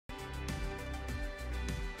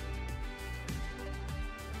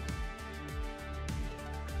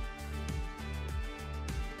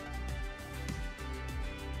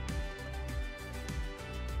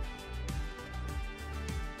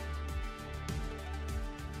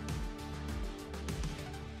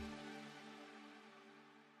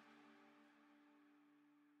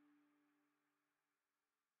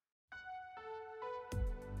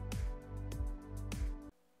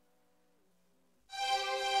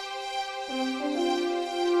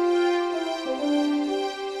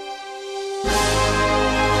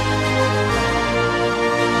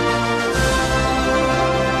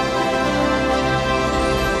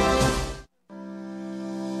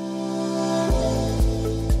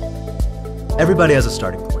Everybody has a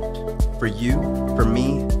starting point. For you, for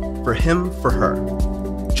me, for him, for her.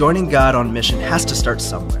 Joining God on mission has to start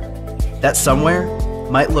somewhere. That somewhere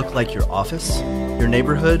might look like your office, your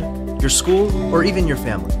neighborhood, your school, or even your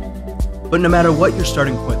family. But no matter what your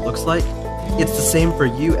starting point looks like, it's the same for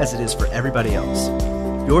you as it is for everybody else.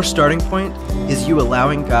 Your starting point is you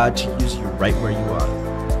allowing God to use you right where you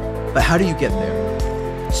are. But how do you get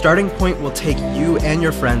there? Starting Point will take you and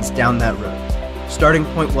your friends down that road. Starting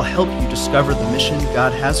Point will help you discover the mission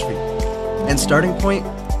God has for you. And Starting Point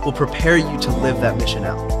will prepare you to live that mission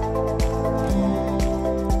out.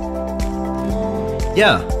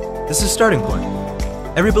 Yeah, this is Starting Point.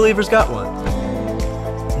 Every believer's got one.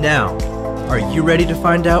 Now, are you ready to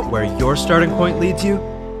find out where your starting point leads you?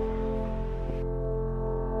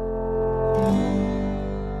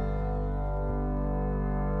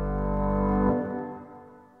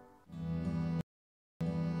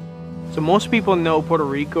 So most people know Puerto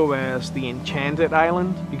Rico as the Enchanted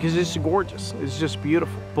Island because it's gorgeous, it's just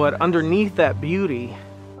beautiful. But underneath that beauty,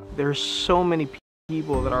 there's so many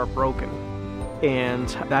people that are broken. And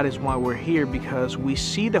that is why we're here, because we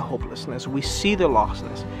see the hopelessness, we see the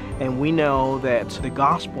lostness, and we know that the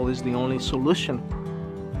gospel is the only solution.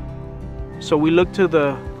 So we look to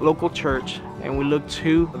the local church and we look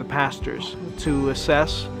to the pastors to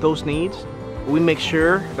assess those needs. We make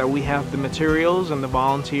sure that we have the materials and the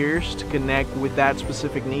volunteers to connect with that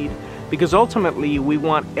specific need, because ultimately we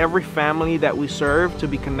want every family that we serve to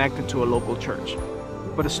be connected to a local church.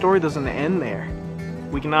 But the story doesn't end there.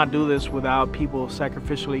 We cannot do this without people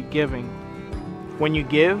sacrificially giving. When you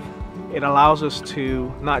give, it allows us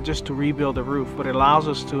to not just to rebuild the roof, but it allows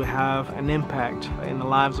us to have an impact in the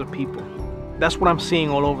lives of people. That's what I'm seeing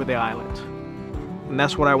all over the island. And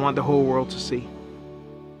that's what I want the whole world to see.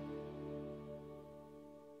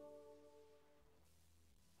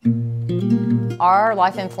 Our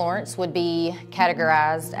life in Florence would be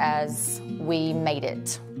categorized as we made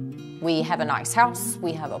it. We have a nice house,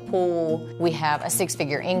 we have a pool, we have a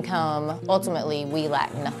six-figure income. Ultimately, we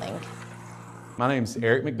lack nothing. My name's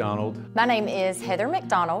Eric McDonald. My name is Heather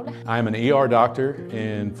McDonald. I'm an ER doctor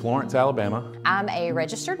in Florence, Alabama. I'm a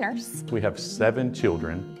registered nurse. We have 7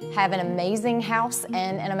 children. Have an amazing house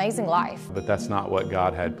and an amazing life. But that's not what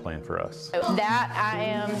God had planned for us. That I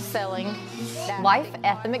am selling. Life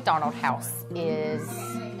at the McDonald house is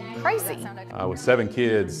crazy. With 7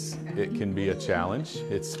 kids, it can be a challenge.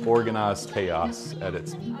 It's organized chaos at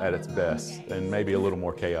its best, and maybe a little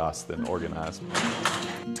more chaos than organized.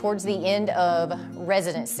 Towards the end of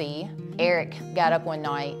residency, Eric got up one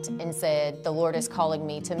night and said, "The Lord is calling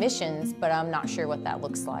me to missions, but I'm not sure what that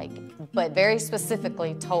looks like." But very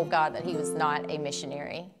specifically told God that he was not a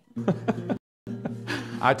missionary.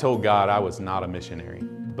 I told God I was not a missionary,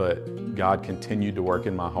 but God continued to work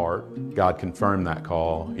in my heart. God confirmed that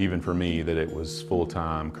call, even for me, that it was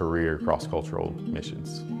full-time career cross-cultural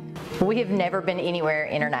missions. We have never been anywhere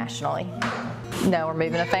internationally. No, we're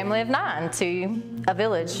moving a family of 9 to a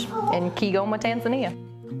village in Kigoma, Tanzania.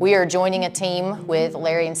 We are joining a team with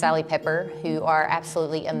Larry and Sally Pepper, who are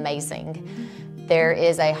absolutely amazing. There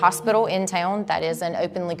is a hospital in town that is an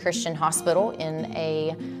openly Christian hospital in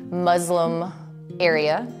a Muslim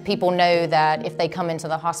area. People know that if they come into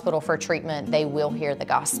the hospital for treatment, they will hear the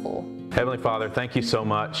gospel. Heavenly Father, thank you so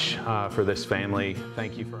much for this family.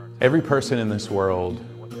 Thank you for every person in this world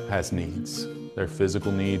has needs. Their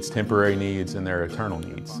physical needs, temporary needs, and their eternal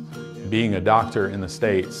needs. Being a doctor in the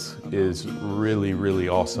States is really, really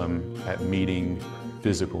awesome at meeting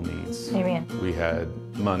physical needs. Amen. We had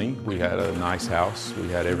money, we had a nice house, we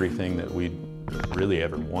had everything that we really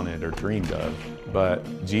ever wanted or dreamed of.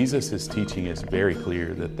 But Jesus is teaching us very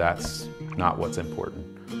clear that that's not what's important.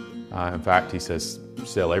 In fact, he says,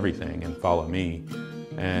 sell everything and follow me.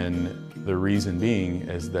 And the reason being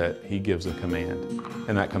is that he gives a command.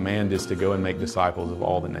 And that command is to go and make disciples of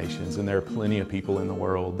all the nations. And there are plenty of people in the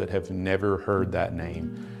world that have never heard that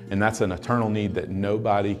name. And that's an eternal need that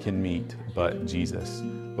nobody can meet but Jesus.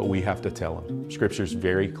 But we have to tell him. Scripture's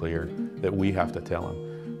very clear that we have to tell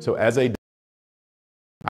him. So as I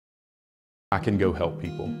can go help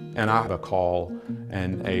people. And I have a call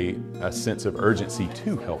and a sense of urgency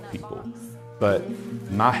to help people. But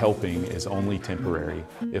my helping is only temporary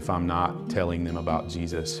if I'm not telling them about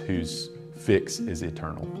Jesus, whose fix is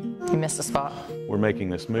eternal. You missed a spot. We're making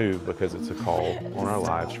this move because it's a call on our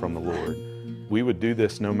lives from the Lord. We would do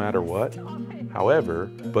this no matter what, However,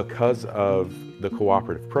 because of the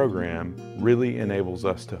cooperative program, really enables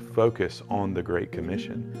us to focus on the Great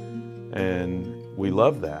Commission. And we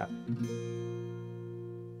love that.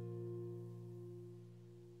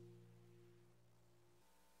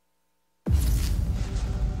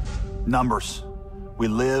 Numbers. We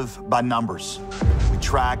live by numbers. We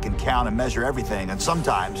track and count and measure everything, and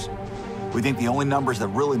sometimes we think the only numbers that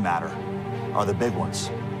really matter are the big ones.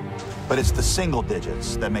 But it's the single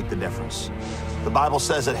digits that make the difference. The Bible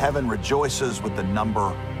says that heaven rejoices with the number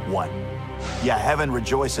 1. Yeah, heaven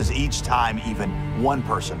rejoices each time even one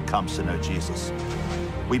person comes to know Jesus.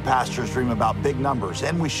 We pastors dream about big numbers,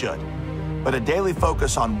 and we should. But a daily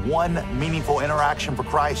focus on one meaningful interaction for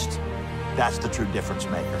Christ, that's the true difference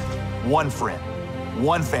maker. One friend,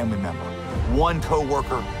 one family member, one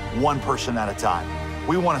co-worker, one person at a time.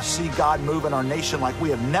 We want to see God move in our nation like we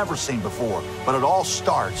have never seen before, but it all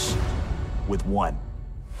starts with one.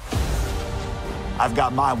 I've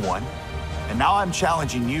got my one, and now I'm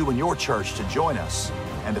challenging you and your church to join us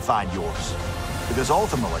and to find yours. Because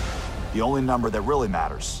ultimately, the only number that really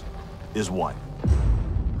matters is one.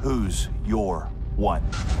 Who's your one?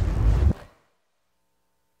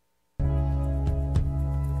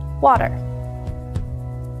 Water.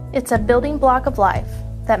 It's a building block of life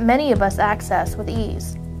that many of us access with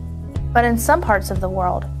ease. But in some parts of the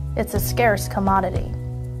world, it's a scarce commodity.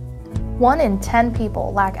 1 in 10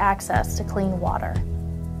 people lack access to clean water.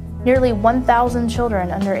 Nearly 1,000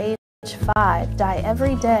 children under age 5 die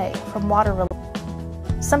every day from water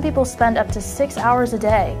related. Some people spend up to 6 hours a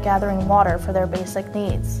day gathering water for their basic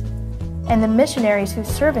needs. And the missionaries who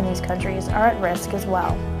serve in these countries are at risk as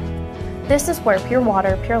well. This is where Pure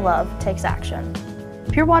Water, Pure Love takes action.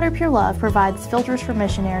 Pure Water, Pure Love provides filters for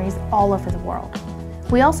missionaries all over the world.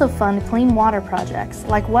 We also fund clean water projects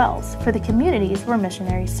like wells for the communities where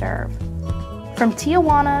missionaries serve. From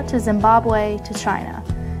Tijuana to Zimbabwe to China,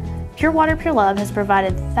 Pure Water, Pure Love has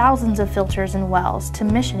provided thousands of filters and wells to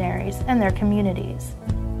missionaries and their communities.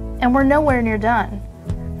 And we're nowhere near done.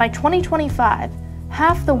 By 2025,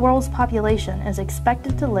 half the world's population is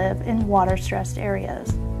expected to live in water-stressed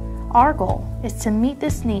areas. Our goal is to meet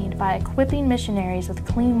this need by equipping missionaries with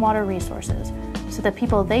clean water resources so that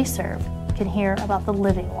people they serve can hear about the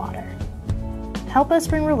living water. Help us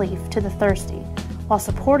bring relief to the thirsty while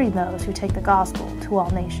supporting those who take the gospel to all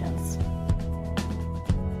nations.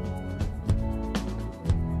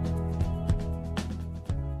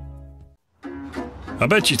 I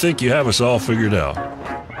bet you think you have us all figured out.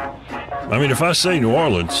 I mean, if I say New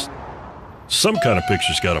Orleans, some kind of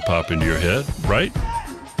picture's got to pop into your head, right?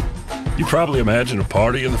 You probably imagine a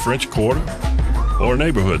party in the French Quarter, or a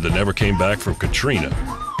neighborhood that never came back from Katrina.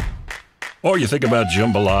 Or you think about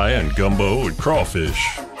jambalaya and gumbo and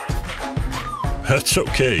crawfish. That's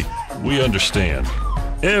okay, we understand.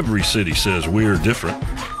 Every city says we're different,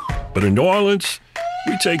 but in New Orleans,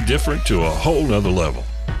 we take different to a whole nother level.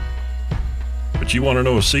 But you want to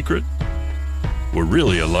know a secret? We're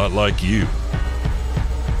really a lot like you.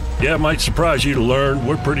 Yeah, it might surprise you to learn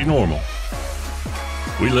we're pretty normal.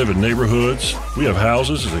 We live in neighborhoods, we have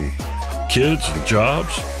houses and kids and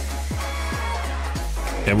jobs.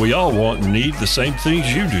 And we all want and need the same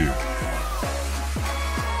things you do.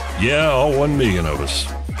 Yeah, all 1 million of us.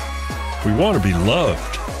 We want to be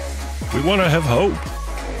loved. We want to have hope.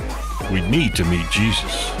 We need to meet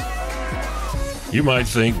Jesus. You might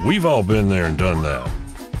think we've all been there and done that.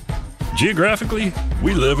 Geographically,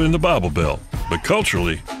 we live in the Bible Belt, but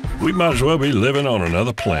culturally, we might as well be living on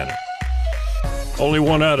another planet. Only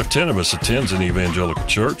 1 out of 10 of us attends an evangelical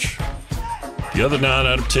church. The other 9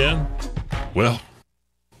 out of 10, well,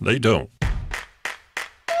 they don't.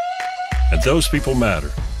 And those people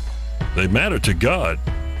matter. They matter to God.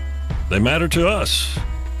 They matter to us.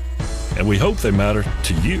 And we hope they matter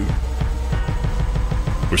to you.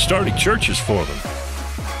 We're starting churches for them.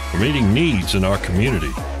 We're meeting needs in our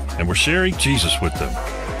community, and we're sharing Jesus with them.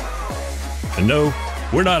 And no,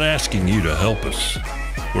 we're not asking you to help us.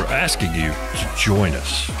 We're asking you to join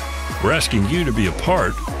us. We're asking you to be a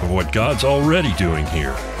part of what God's already doing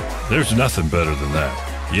here. There's nothing better than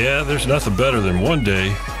that. Yeah, there's nothing better than one day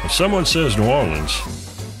when someone says New Orleans,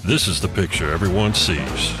 this is the picture everyone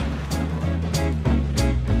sees.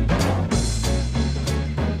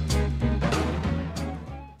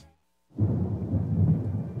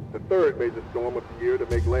 The third major storm of the year to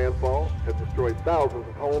make landfall has destroyed thousands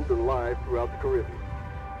of homes and lives throughout the Caribbean.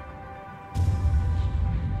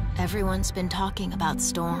 Everyone's been talking about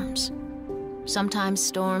storms. Sometimes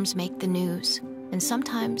storms make the news, and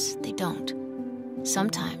sometimes they don't.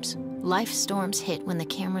 Sometimes life storms hit when the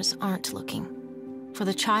cameras aren't looking. For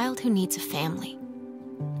the child who needs a family.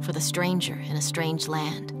 For the stranger in a strange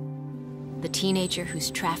land. the teenager who's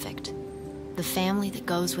trafficked, the family that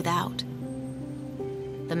goes without,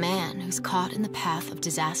 the man who's caught in the path of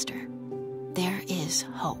disaster, there is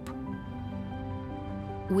hope.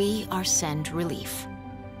 We are Send Relief.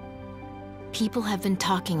 People have been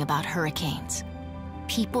talking about hurricanes.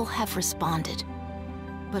 People have responded.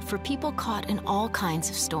 But for people caught in all kinds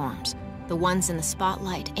of storms, the ones in the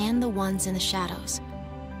spotlight and the ones in the shadows,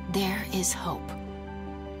 there is hope.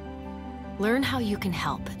 Learn how you can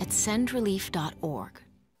help at sendrelief.org.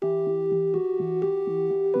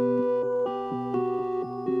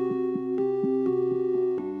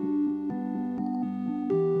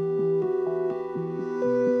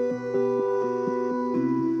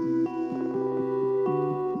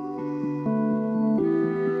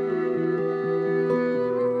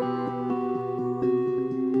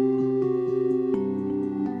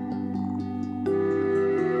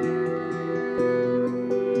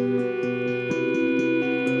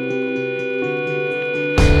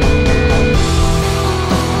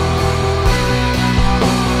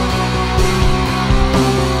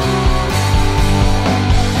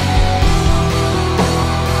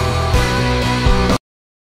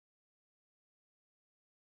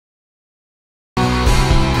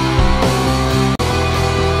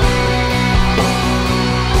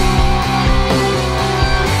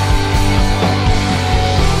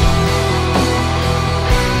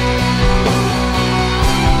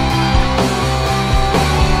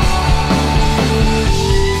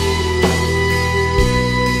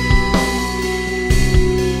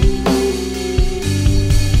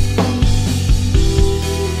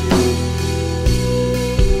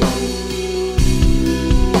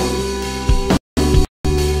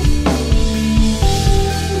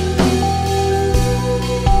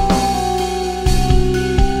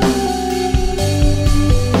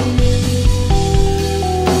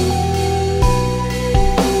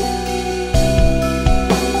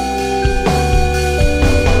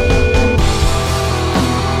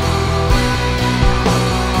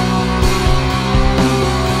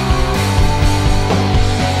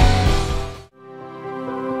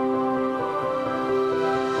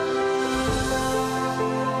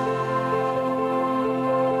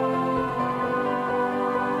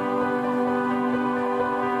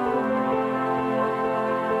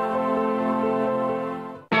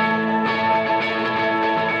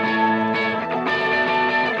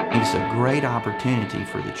 It's a great opportunity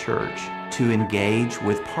for the church to engage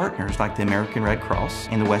with partners like the American Red Cross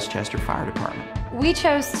and the Westchester Fire Department. We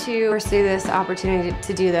chose to pursue this opportunity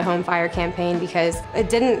to do the home fire campaign because it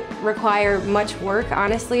didn't require much work,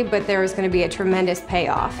 honestly, but there was going to be a tremendous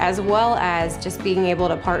payoff, as well as just being able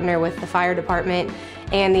to partner with the fire department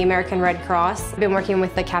and the American Red Cross. I've been working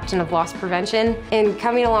with the captain of loss prevention, and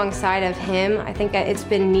coming alongside of him, I think that it's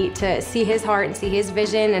been neat to see his heart and see his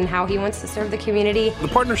vision and how he wants to serve the community. The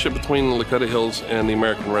partnership between Lakota Hills and the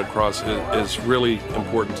American Red Cross is really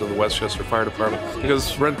important to the Westchester Fire Department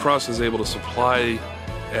because Red Cross is able to supply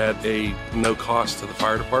at a no cost to the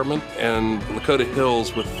fire department, and Lakota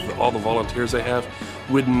Hills, with all the volunteers they have,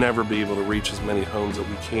 would never be able to reach as many homes that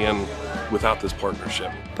we can without this partnership.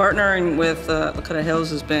 Partnering with Lakota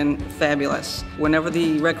Hills has been fabulous. Whenever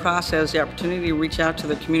the Red Cross has the opportunity to reach out to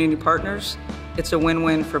the community partners, it's a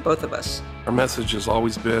win-win for both of us. Our message has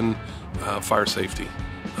always been fire safety,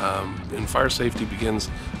 and fire safety begins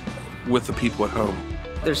with the people at home.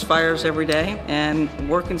 There's fires every day, and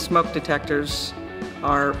working smoke detectors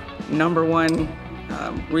are #1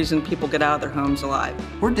 reason people get out of their homes alive.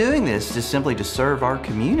 We're doing this just simply to serve our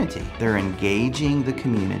community. They're engaging the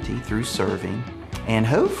community through serving, and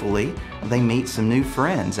hopefully they meet some new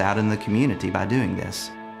friends out in the community by doing this.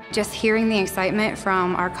 Just hearing the excitement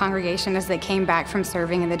from our congregation as they came back from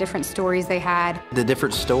serving and the different stories they had. The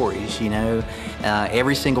different stories, you know,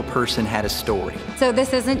 every single person had a story. So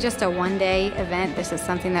this isn't just a one-day event. This is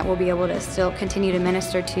something that we'll be able to still continue to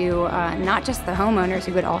minister to, not just the homeowners,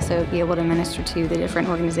 who would also be able to minister to the different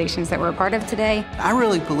organizations that we're a part of today. I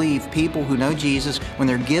really believe people who know Jesus, when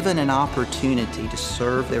they're given an opportunity to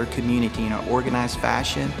serve their community in an organized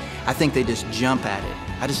fashion, I think they just jump at it.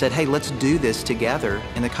 I just said, hey, let's do this together.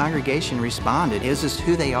 And the congregation responded. It's just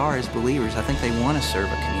who they are as believers. I think they want to serve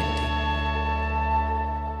a community.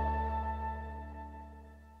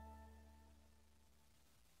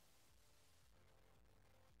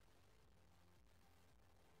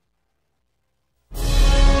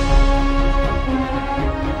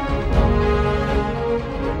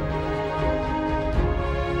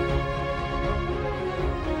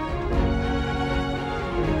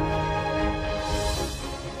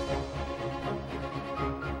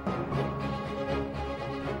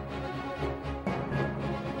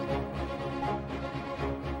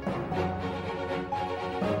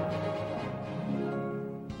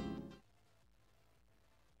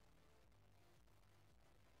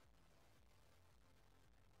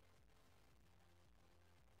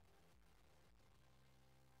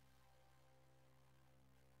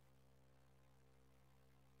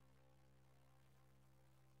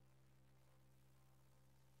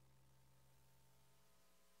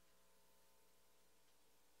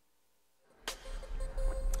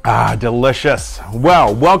 Ah, delicious.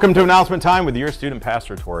 Well, welcome to announcement time with your student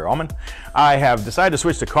pastor, Tori Allman. I have decided to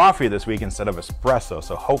switch to coffee this week instead of espresso,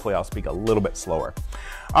 so hopefully I'll speak a little bit slower.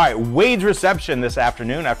 All right, Wade's reception this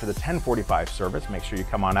afternoon after the 10:45 service. Make sure you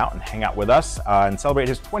come on out and hang out with us and celebrate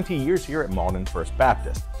his 20 years here at Malden First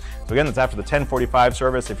Baptist. So again, that's after the 10:45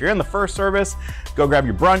 service. If you're in the first service, go grab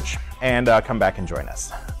your brunch and come back and join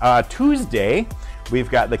us. Tuesday, we've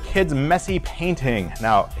got the kids' messy painting.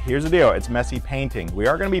 Now, here's the deal, it's messy painting. We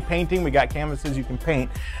are gonna be painting, we got canvases you can paint,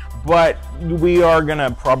 but we are gonna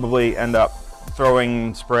probably end up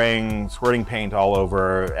throwing, spraying, squirting paint all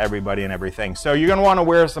over everybody and everything. So you're gonna wanna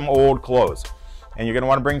wear some old clothes, and you're gonna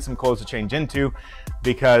wanna bring some clothes to change into,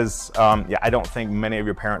 because yeah, I don't think many of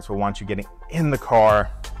your parents will want you getting in the car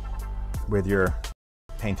with your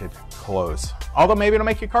painted clothes. Although maybe it'll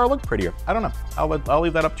make your car look prettier. I don't know. I'll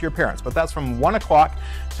leave that up to your parents. But that's from 1 o'clock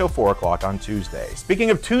till 4 o'clock on Tuesday.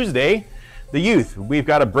 Speaking of Tuesday, the youth, we've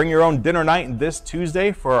got a bring your own dinner night this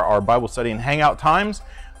Tuesday for our Bible study and hangout times.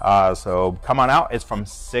 So come on out. It's from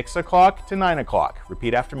 6 o'clock to 9 o'clock.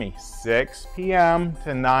 Repeat after me, 6 p.m.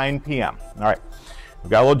 to 9 p.m. All right.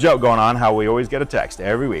 We've got a little joke going on how we always get a text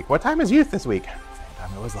every week. What time is youth this week? Same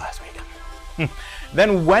time it was last week.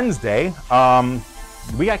 Then Wednesday,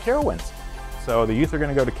 we got Carowinds. So the youth are going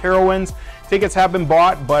to go to Carowinds. Tickets have been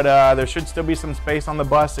bought, but there should still be some space on the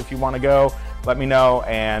bus. If you want to go, let me know,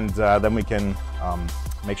 and then we can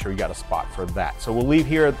make sure you got a spot for that. So we'll leave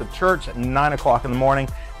here at the church at 9 o'clock in the morning,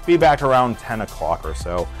 be back around 10 o'clock or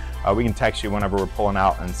so. We can text you whenever we're pulling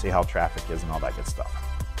out and see how traffic is and all that good stuff.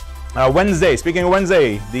 Wednesday, speaking of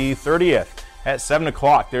Wednesday, the 30th at 7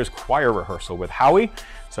 o'clock, there's choir rehearsal with Howie.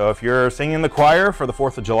 So if you're singing the choir for the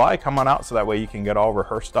 4th of July, come on out so that way you can get all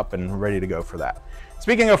rehearsed up and ready to go for that.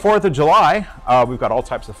 Speaking of 4th of July, we've got all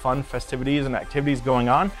types of fun festivities and activities going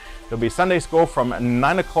on. There'll be Sunday school from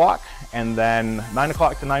 9 o'clock, and then 9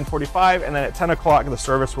 o'clock to 9:45, and then at 10 o'clock the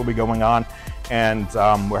service will be going on. And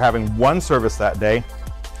we're having one service that day,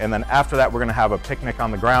 and then after that we're going to have a picnic on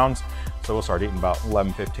the grounds. So we'll start eating about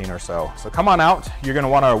 11:15 or so. So come on out. You're going to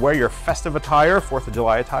want to wear your festive attire, 4th of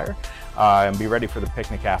July attire, and be ready for the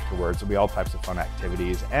picnic afterwards. There'll be all types of fun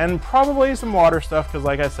activities and probably some water stuff, because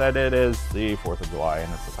like I said, it is the 4th of July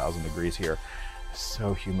and it's 1,000 degrees here.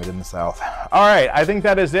 So humid in the south. All right, I think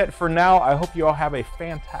that is it for now. I hope you all have a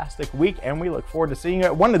fantastic week, and we look forward to seeing you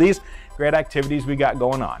at one of these great activities we got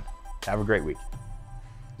going on. Have a great week.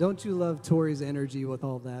 Don't you love Tori's energy with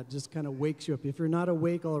all that? Just kind of wakes you up. If you're not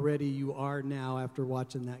awake already, you are now after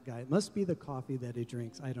watching that guy. It must be the coffee that he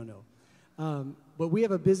drinks. I don't know. But we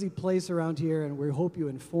have a busy place around here, and we hope you're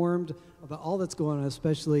informed about all that's going on,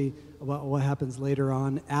 especially about what happens later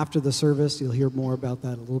on after the service. You'll hear more about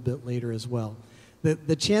that a little bit later as well.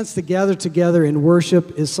 The chance to gather together in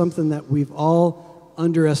worship is something that we've all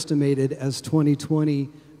underestimated as 2020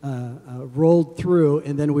 rolled through,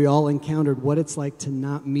 and then we all encountered what it's like to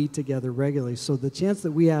not meet together regularly. So the chance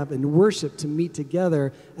that we have in worship to meet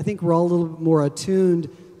together, I think we're all a little bit more attuned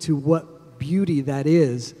to what beauty that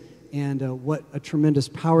is, and what a tremendous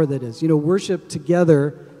power that is. You know, worship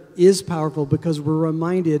together is powerful because we're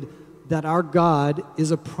reminded that our God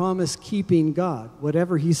is a promise-keeping God.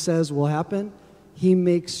 Whatever He says will happen, He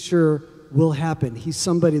makes sure will happen. He's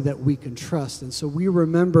somebody that we can trust. And so we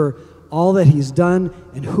remember all that He's done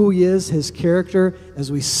and who He is, His character, as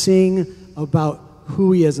we sing about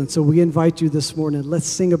who He is. And so we invite you this morning, let's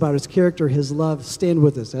sing about His character, His love. Stand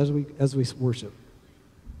with us as we worship.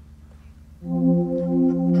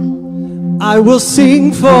 I will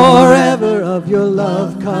sing forever of your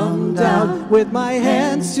love come down, with my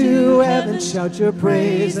hands to heaven shout your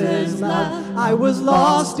praises loud. I was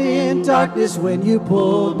lost in darkness when you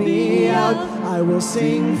pulled me out. I will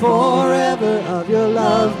sing forever of your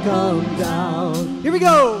love come down. Here we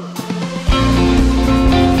go.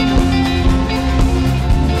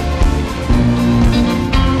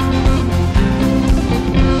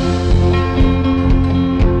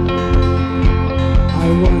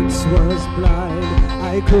 Was blind,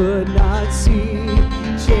 I could not see.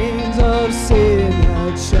 Chains of sin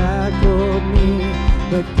had shackled me,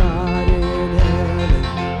 but God in heaven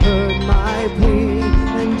heard my plea,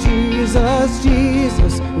 and Jesus,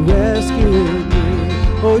 Jesus rescued me.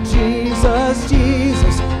 Oh Jesus,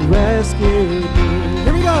 Jesus rescued me.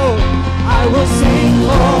 Here we go. I will sing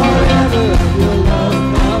forever of your love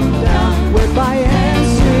come down, with my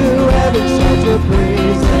hands to heaven shout your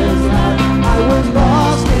praises loud. I was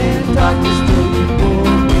lost in darkness till you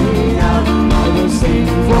pulled me out. I will sing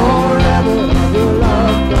forever of your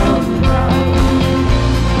love come down.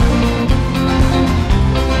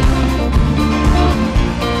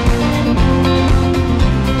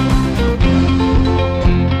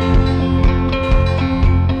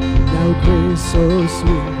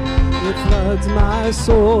 my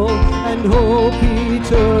soul, and hope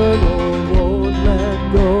eternal won't let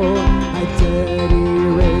go. My debt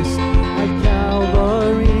erased at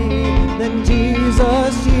Calvary, then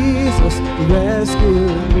Jesus, Jesus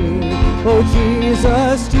rescued me. Oh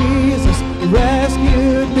Jesus, Jesus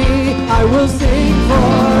rescued me. I will sing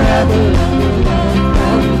forever of your love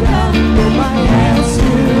come down. With my hands to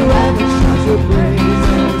heaven, shout your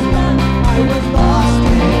praises loud. I was lost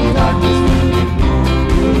in darkness when you pulled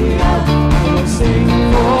me out. I will sing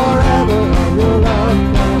forever of your love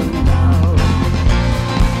come down.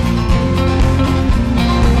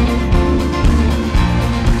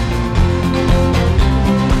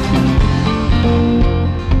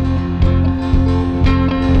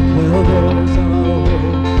 Well, there's a way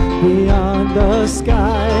beyond the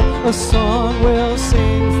sky, a song we'll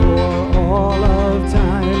sing for all of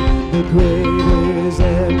time. The grave is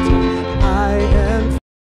empty, I am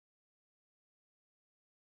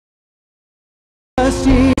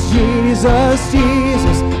Jesus,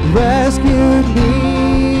 Jesus rescued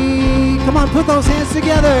me. Come on, put those hands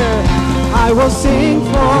together. I will sing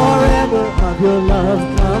forever of your love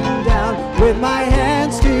come down. With my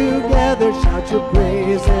hands together, shout your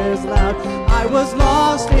praises loud. I was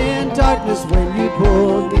lost in darkness when you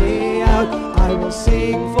pulled me out. I will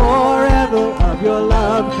sing forever of your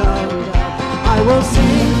love come down. I will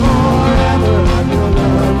sing forever of your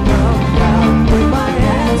love come down. With my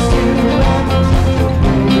hands together, shout your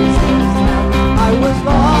praises loud. I was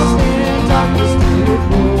lost in darkness when you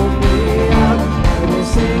pulled me out. I will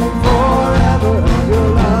sing forever of your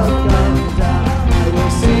love come down. I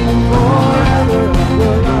will sing forever of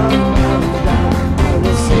your love come down. I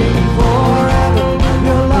will sing forever of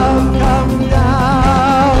your love come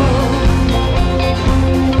down.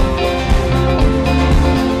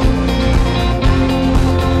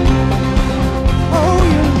 Oh,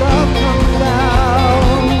 your love come down.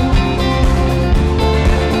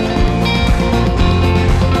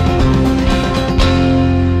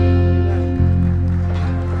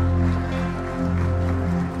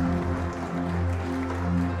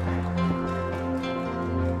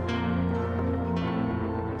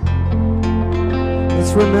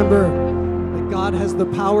 Let's remember that God has the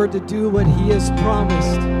power to do what He has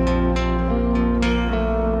promised.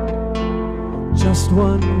 Just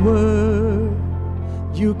one word,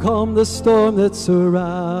 you calm the storm that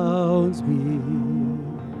surrounds me.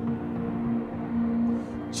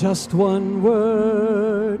 Just one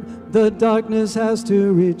word, the darkness has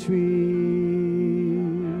to retreat.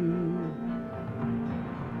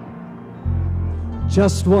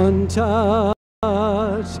 Just one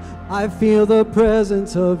touch, I feel the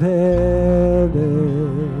presence of heaven.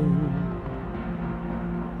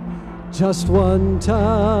 Just one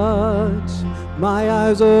touch, my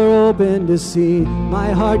eyes are open to see.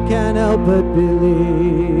 My heart can't help but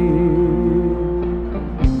believe.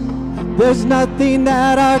 There's nothing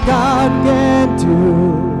that our God can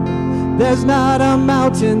do. There's not a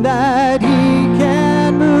mountain that He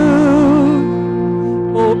can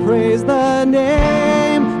move. Oh, praise the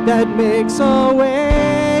name that makes a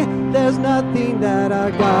way. There's nothing that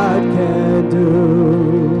our God can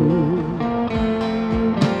do.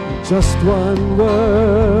 Just one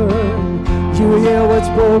word, you hear what's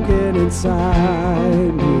broken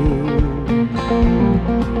inside me.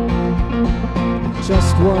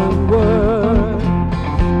 Just one word,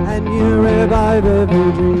 and you revive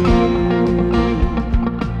every dream.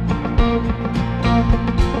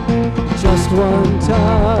 Just one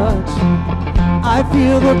touch, I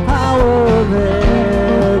feel the power of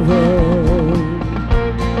heaven.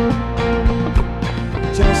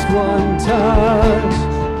 Just one touch,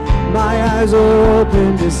 my eyes are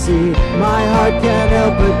open to see. My heart can't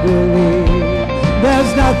help but believe.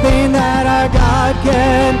 There's nothing that our God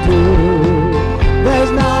can do.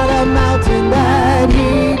 There's not a mountain that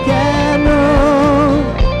He can move.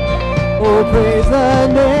 Oh, praise the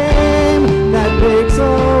name that makes a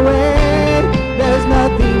way. There's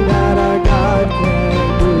nothing that our God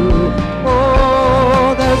can do.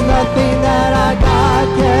 Oh, there's nothing that our God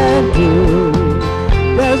can do.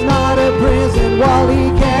 There's not a prison wall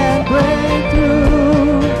He can't break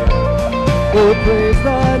through. Oh, praise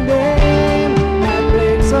the name that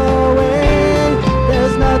makes a way.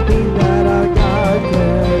 There's nothing that our God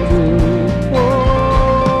can do. Oh.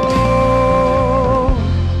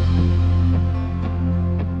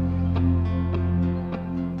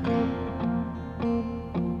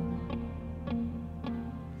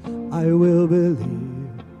 I will believe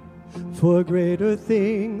for greater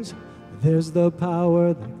things. There's the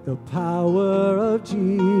power, like the power of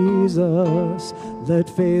Jesus. Let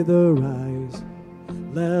faith arise.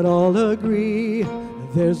 Let all agree.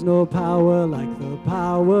 There's no power like the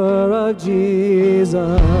power of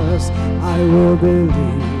Jesus. I will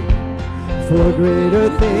believe for greater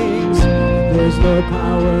things. There's no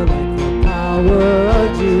power like the power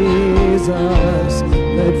of Jesus.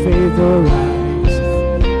 Let faith arise,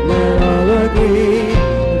 let all agree.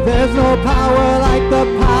 There's no power like the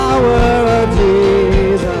power of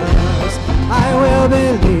Jesus. I will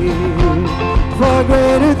believe for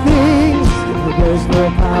greater things. There's no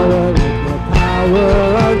power like the power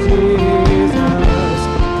of Jesus.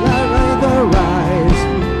 Let faith arise,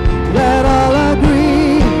 let all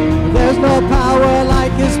agree. There's no power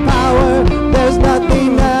like his power. There's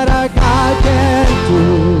nothing that our God can do.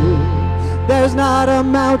 There's not a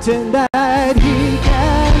mountain that he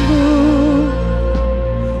can move.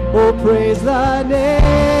 Oh, praise the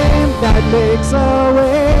name that makes a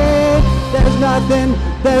way. There's nothing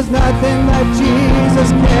that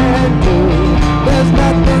Jesus can't do. There's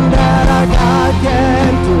nothing that our God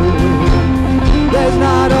can do. There's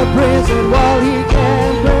not a prison wall he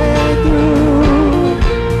can't break through.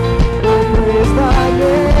 Oh, praise the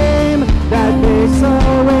name that makes a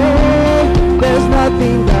way. There's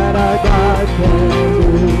nothing that our God can do.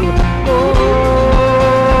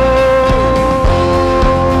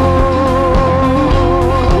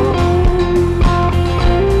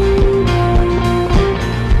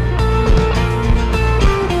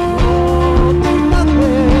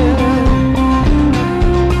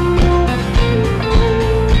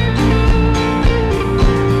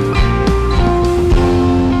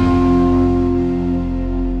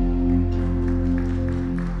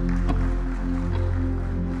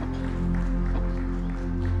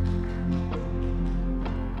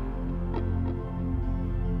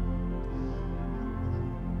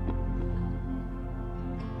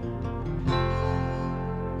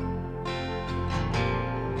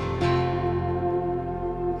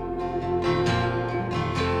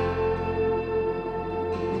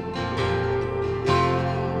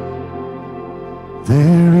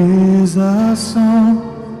 There is a song,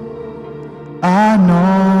 I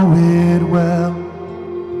know it well,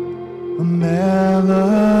 a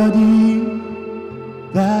melody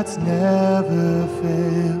that's never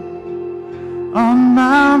failed. On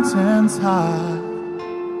mountains high,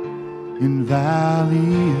 in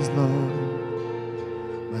valleys low,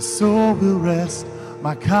 my soul will rest,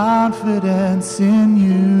 my confidence in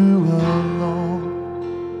you alone.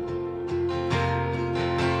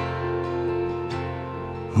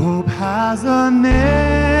 Hope has a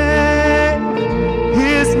name,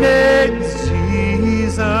 his name is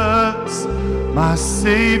Jesus. My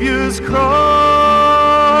Savior's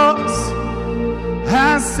cross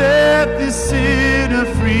has set the sinner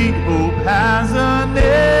free. Hope has a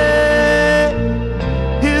name,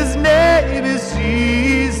 his name is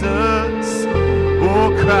Jesus. Oh,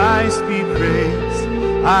 Christ be praised,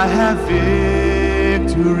 I have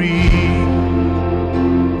victory.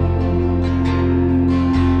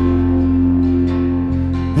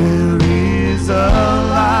 A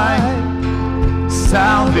light,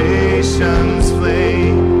 salvation's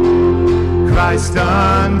flame, Christ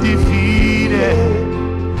undefeated,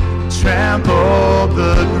 trampled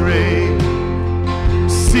the grave.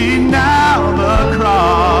 See now the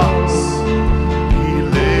cross, he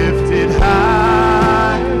lifted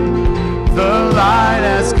high. The light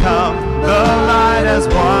has come, the light has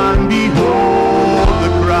won. Behold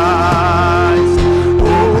the Christ.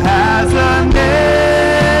 Hope has a name.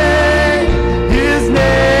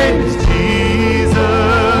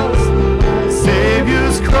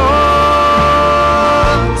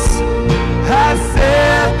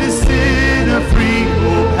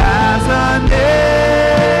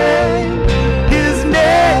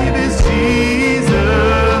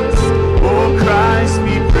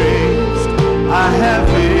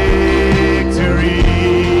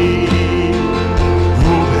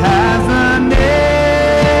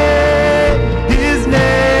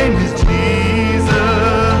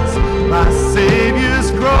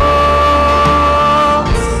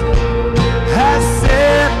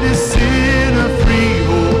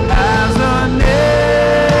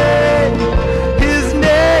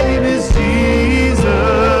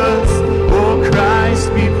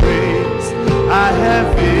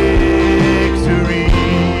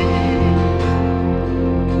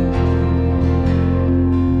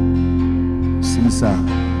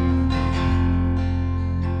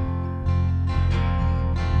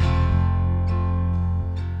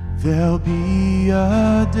 There'll be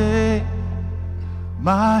a day,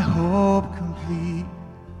 my hope complete,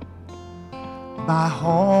 my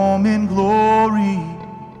home in glory,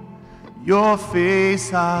 your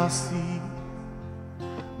face I'll see,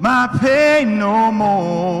 my pain no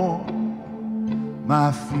more, my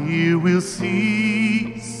fear will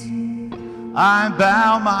cease. I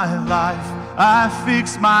bow my life, I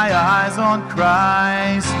fix my eyes on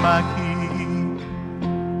Christ my King.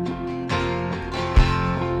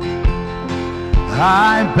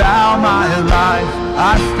 I bow my life,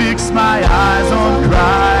 I fix my eyes on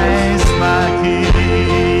Christ my King.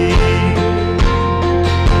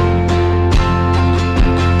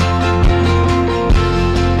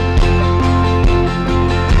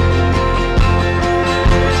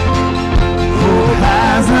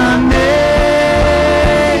 Has a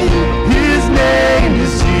name, his name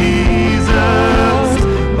is Jesus.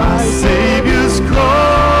 My Savior's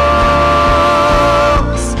cross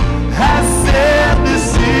has set the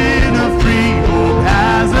sinner free. Hope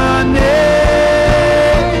has a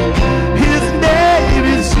name, his name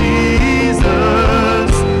is Jesus.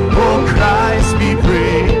 Oh, Christ be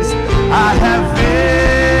praised, I have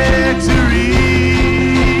victory.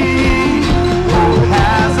 Hope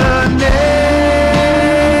has a name,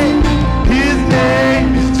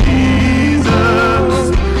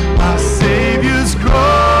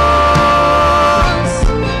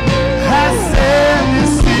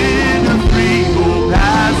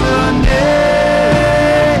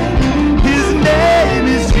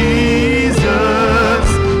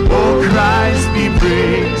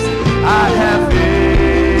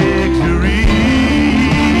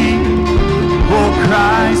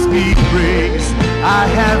 I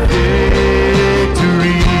have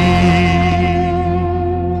victory.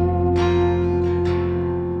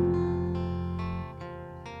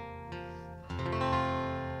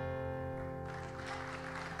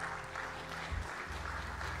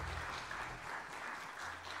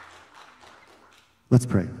 Let's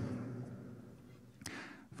pray.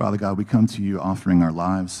 Father God, we come to you offering our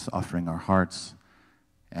lives, offering our hearts,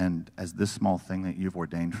 and as this small thing that you've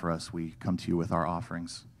ordained for us, we come to you with our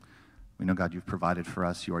offerings. We know, God, you've provided for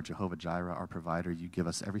us. You are Jehovah Jireh, our provider. You give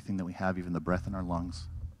us everything that we have, even the breath in our lungs.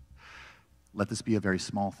 Let this be a very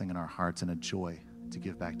small thing in our hearts and a joy to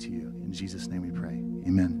give back to you. In Jesus' name we pray.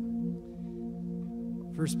 Amen.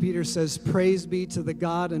 1 Peter says, "Praise be to the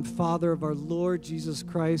God and Father of our Lord Jesus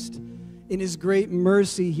Christ. In his great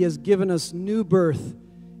mercy, he has given us new birth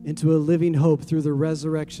into a living hope through the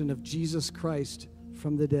resurrection of Jesus Christ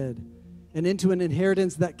from the dead, and into an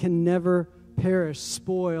inheritance that can never perish,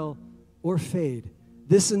 spoil, or fade.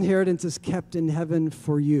 This inheritance is kept in heaven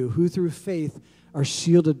for you, who through faith are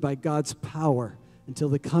shielded by God's power until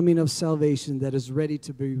the coming of salvation that is ready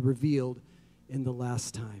to be revealed in the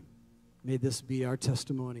last time." May this be our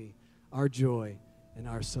testimony, our joy, and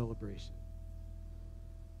our celebration.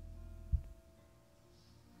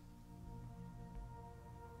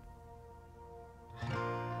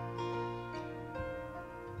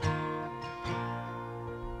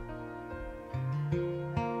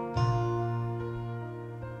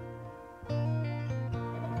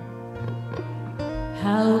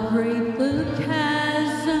 How great the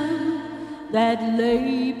chasm that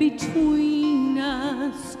lay between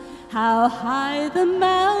us, how high the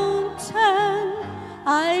mountain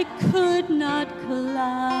I could not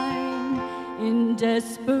climb. In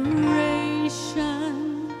desperation,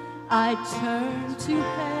 I turned to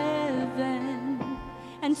heaven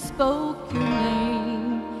and spoke your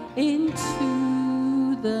name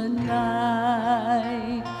into the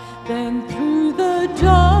night. Then through the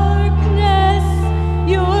darkness,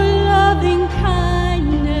 your loving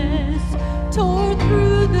kindness tore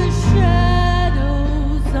through the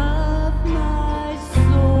shadows of my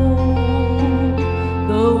soul.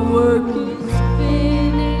 The work is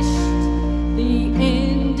finished, the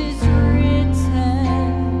end is written.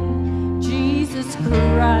 Jesus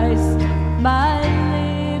Christ, my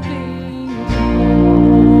living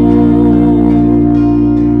hope.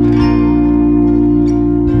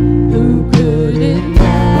 Who could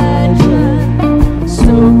imagine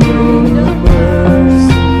so great a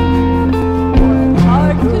mercy? What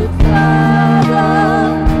heart could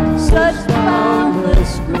fathom such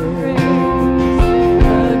boundless grace?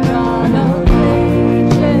 The God of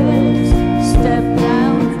ages stepped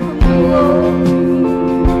down from glory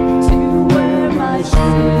to wear my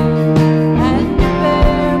sin and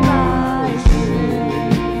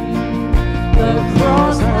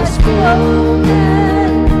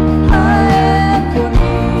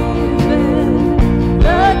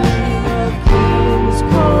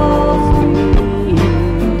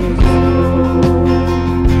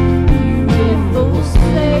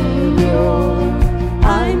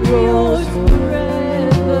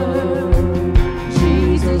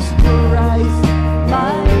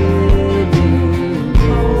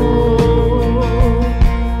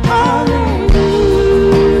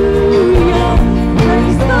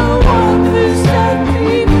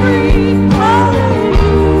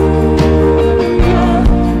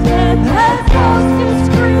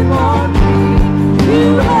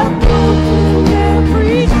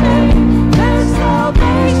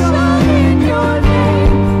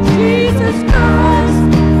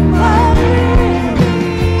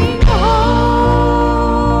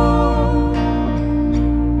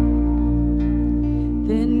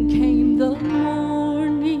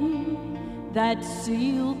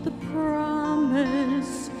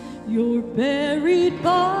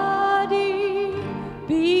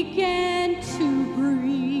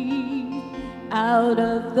Out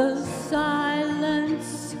of the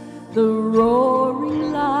silence, the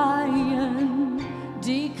roaring lion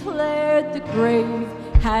declared the grave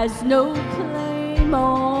has no claim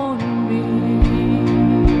on me.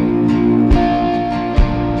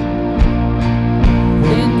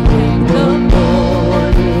 Then came the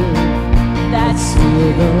morning that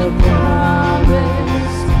sealed the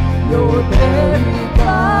promise. Your very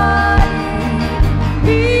body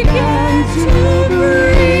began to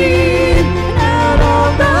breathe. Out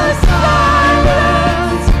of the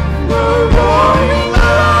silence, the roaring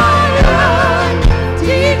lion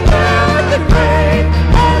declared the grave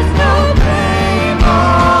has no claim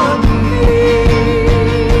on me.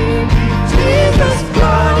 Jesus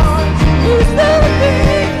Christ is the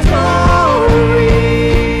victory.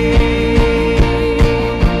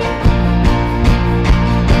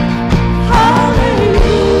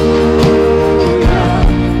 Hallelujah,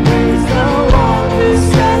 praise the one who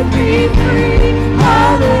set me free.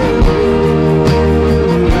 Hallelujah,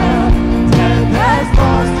 death has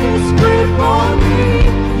lost its grip on me.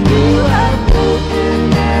 You have broken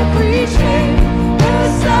every chain.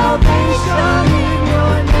 There's salvation in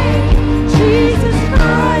your name, Jesus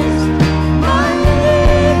Christ, my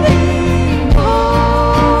living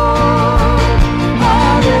hope.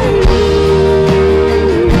 Hallelujah,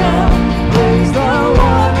 praise the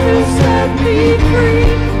one who set me free.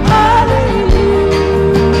 Hallelujah,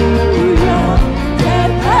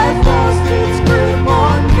 death has lost its grip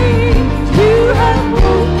on me. You have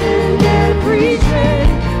broken every chain.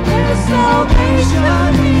 There's salvation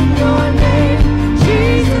in your name,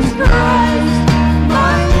 Jesus Christ,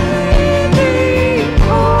 my living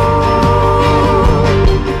hope.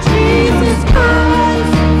 Jesus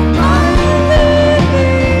Christ, my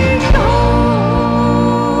living hope.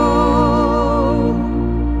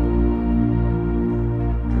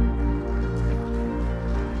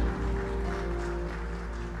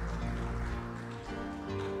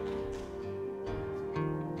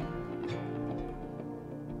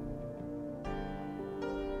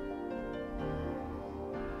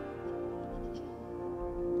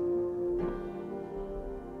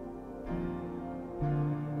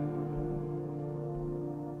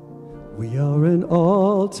 We are an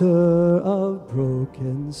altar of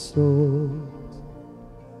broken souls,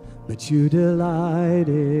 but you delight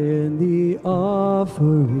in the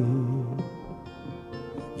offering.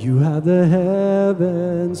 You have the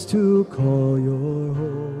heavens to call your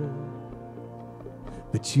home,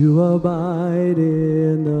 but you abide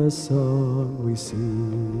in the song we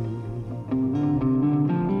sing.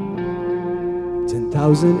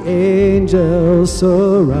 10,000 angels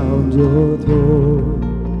surround your throne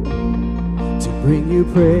to bring you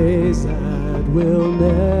praise that will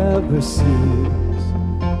never cease.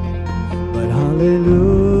 But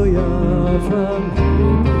hallelujah from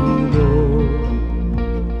heaven below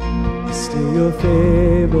is still your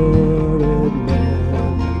favorite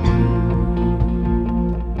melody.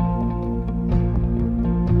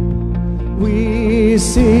 We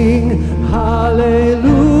sing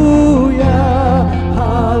hallelujah,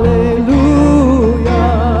 hallelujah,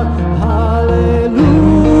 hallelujah.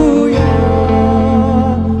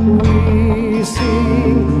 We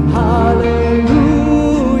sing hallelujah,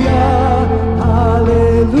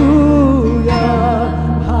 hallelujah,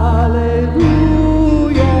 hallelujah.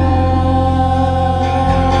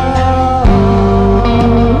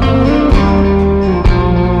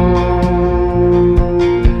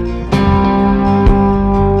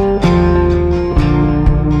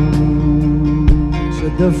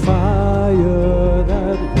 Should the fire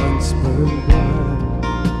that once burned bright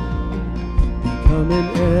become an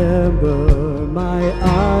ember my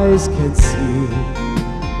eyes can see,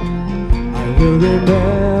 I will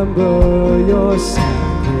remember your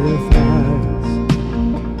sacrifice.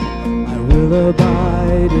 I will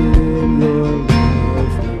abide in your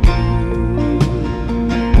love for me.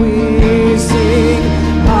 We sing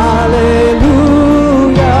hallelujah,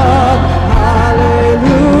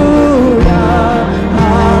 hallelujah,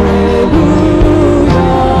 hallelujah.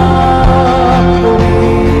 We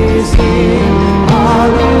sing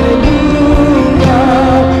hallelujah,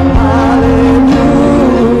 hallelujah,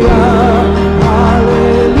 hallelujah.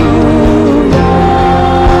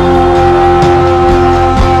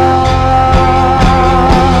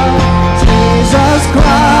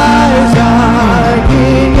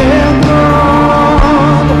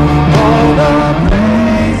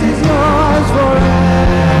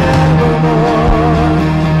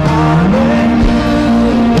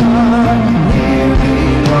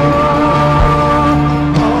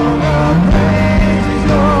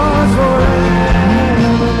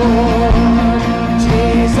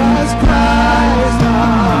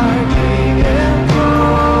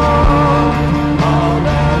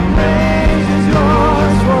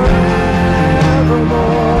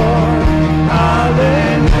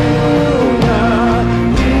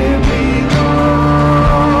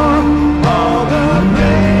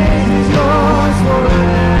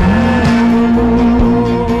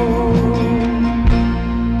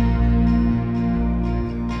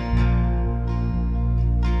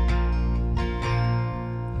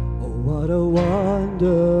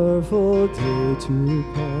 joyful day to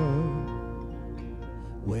come,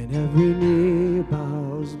 when every knee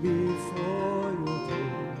bows before your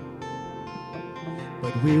throne.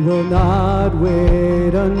 But we will not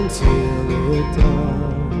wait until it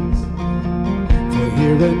does, for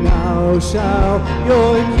here and now shall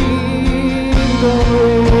your kingdom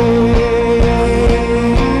reign.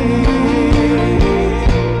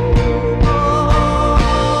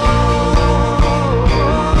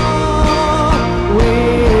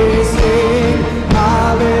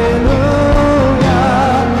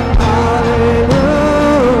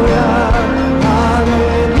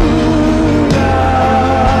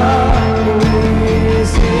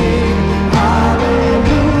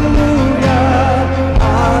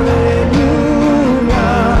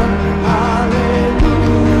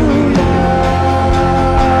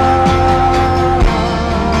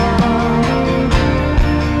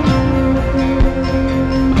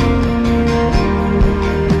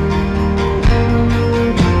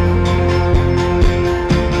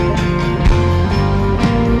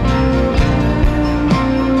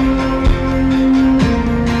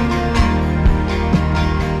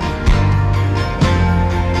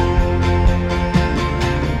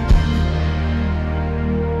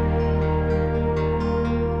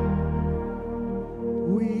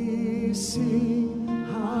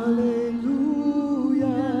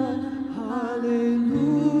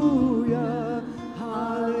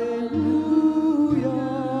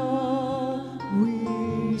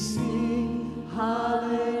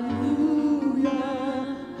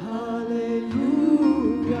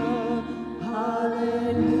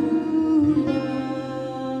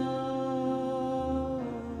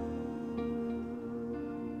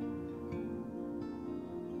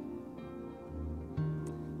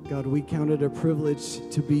 God, we count it a privilege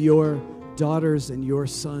to be your daughters and your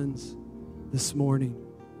sons this morning.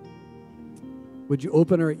 Would you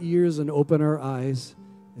open our ears and open our eyes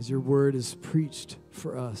as your word is preached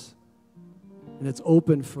for us? And it's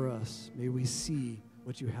open for us. May we see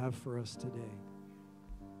what you have for us today.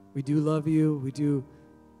 We do love you. We do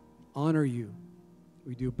honor you.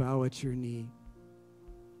 We do bow at your knee,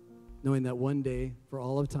 knowing that one day, for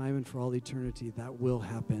all of time and for all eternity, that will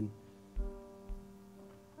happen.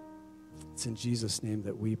 It's in Jesus' name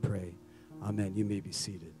that we pray. Amen. You may be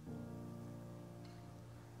seated.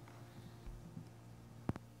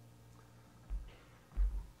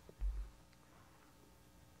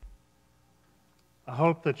 I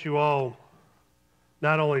hope that you all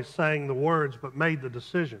not only sang the words, but made the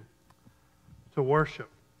decision to worship.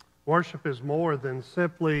 Worship is more than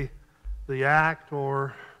simply the act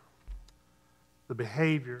or the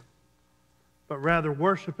behavior, but rather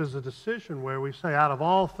worship is a decision where we say, out of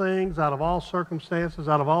all things, out of all circumstances,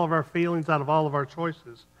 out of all of our feelings, out of all of our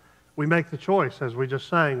choices, we make the choice, as we just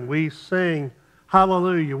sang. We sing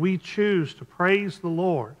hallelujah. We choose to praise the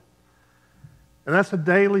Lord. And that's a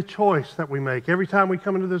daily choice that we make. Every time we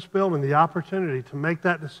come into this building, the opportunity to make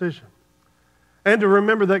that decision. And to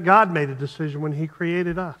remember that God made a decision when He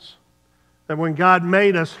created us. That when God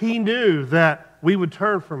made us, He knew that we would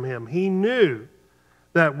turn from Him. He knew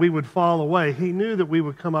that we would fall away. He knew that we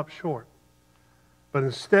would come up short. But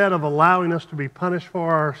instead of allowing us to be punished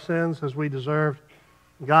for our sins as we deserved,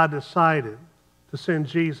 God decided to send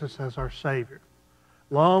Jesus as our Savior.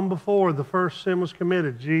 Long before the first sin was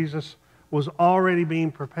committed, Jesus was already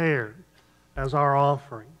being prepared as our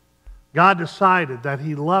offering. God decided that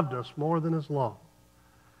He loved us more than His law.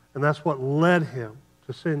 And that's what led Him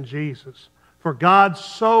to send Jesus. For God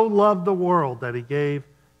so loved the world that He gave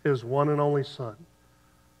His one and only Son,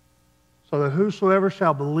 so that whosoever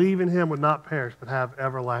shall believe in Him would not perish, but have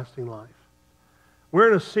everlasting life. We're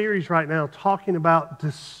in a series right now talking about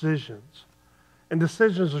decisions. And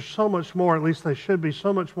decisions are so much more, at least they should be,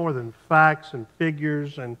 so much more than facts and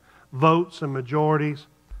figures and votes and majorities,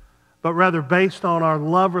 but rather based on our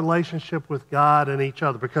love relationship with God and each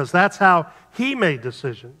other, because that's how He made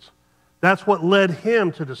decisions. That's what led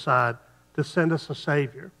Him to decide to send us a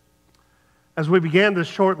Savior. As we began this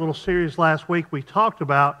short little series last week, we talked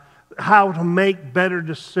about how to make better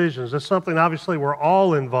decisions. That's something obviously we're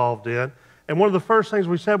all involved in. And one of the first things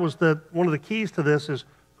we said was that one of the keys to this is,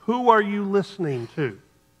 who are you listening to?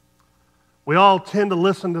 We all tend to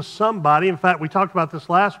listen to somebody. In fact, we talked about this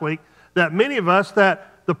last week, that many of us,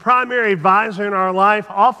 that the primary advisor in our life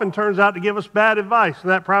often turns out to give us bad advice. And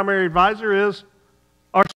that primary advisor is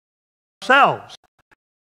ourselves.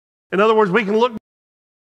 In other words, we can look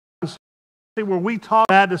where we talk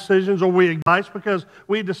bad decisions or we advice because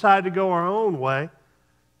we decide to go our own way,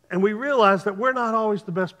 and we realize that we're not always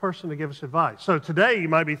the best person to give us advice. So today you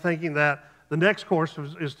might be thinking that the next course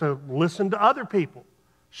is to listen to other people.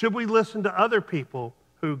 Should we listen to other people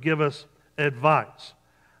who give us advice.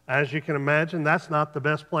 As you can imagine, that's not the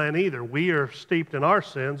best plan either. We are steeped in our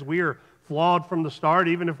sins. We are flawed from the start,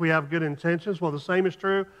 even if we have good intentions. Well, the same is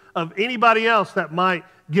true of anybody else that might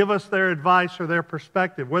give us their advice or their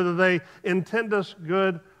perspective, whether they intend us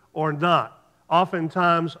good or not.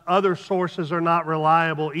 Oftentimes, other sources are not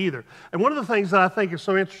reliable either. And one of the things that I think is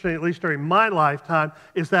so interesting, at least during my lifetime,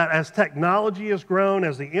 is that as technology has grown,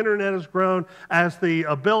 as the internet has grown, as the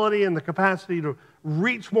ability and the capacity to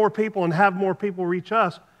reach more people and have more people reach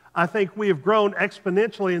us, I think we have grown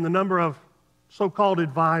exponentially in the number of so-called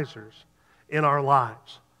advisors in our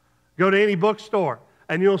lives. Go to any bookstore,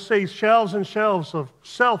 and you'll see shelves and shelves of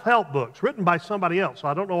self-help books written by somebody else. So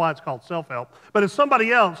I don't know why it's called self-help, but it's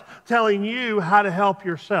somebody else telling you how to help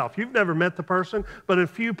yourself. You've never met the person, but a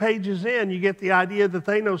few pages in, you get the idea that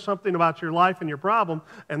they know something about your life and your problem,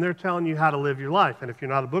 and they're telling you how to live your life. And if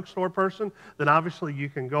you're not a bookstore person, then obviously you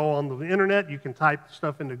can go on the internet, you can type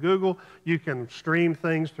stuff into Google, you can stream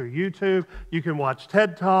things through YouTube, you can watch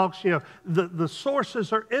TED Talks. You know, the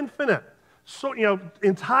sources are infinite. So,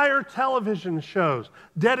 entire television shows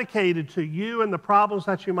dedicated to you and the problems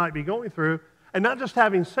that you might be going through, and not just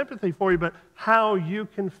having sympathy for you, but how you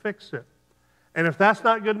can fix it. And if that's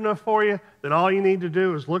not good enough for you, then all you need to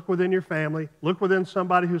do is look within your family, look within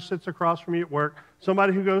somebody who sits across from you at work,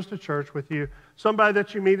 somebody who goes to church with you, somebody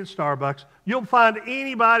that you meet at Starbucks. You'll find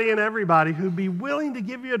anybody and everybody who'd be willing to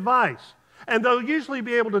give you advice. And they'll usually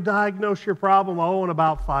be able to diagnose your problem in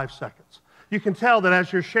about 5 seconds. You can tell that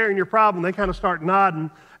as you're sharing your problem, they kind of start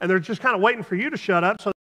nodding, and they're just kind of waiting for you to shut up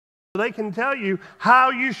so they can tell you how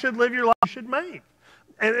you should live your life, you should make.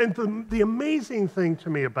 And the amazing thing to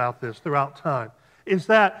me about this throughout time is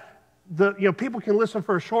that people can listen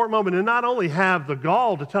for a short moment and not only have the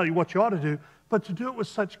gall to tell you what you ought to do, but to do it with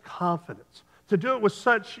such confidence, to do it with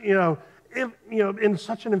such, in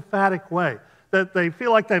such an emphatic way, that they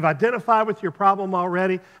feel like they've identified with your problem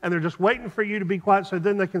already, and they're just waiting for you to be quiet so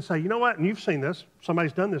then they can say, you know what, and you've seen this,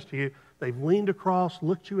 somebody's done this to you, they've leaned across,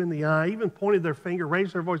 looked you in the eye, even pointed their finger,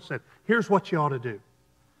 raised their voice, and said, here's what you ought to do.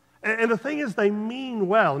 And the thing is, they mean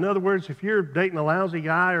well. In other words, if you're dating a lousy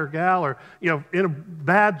guy or gal, or in a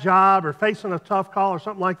bad job, or facing a tough call or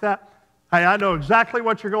something like that, hey, I know exactly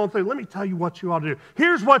what you're going through. Let me tell you what you ought to do.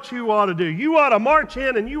 Here's what you ought to do. You ought to march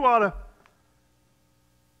in, and you ought to...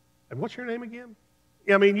 And what's your name again?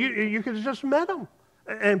 I mean, you could have just met them.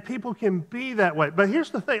 And people can be that way. But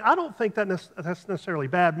here's the thing. I don't think that's necessarily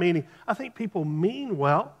bad meaning. I think people mean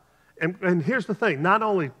well. And here's the thing. Not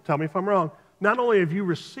only, tell me if I'm wrong, not only have you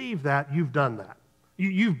received that, you've done that.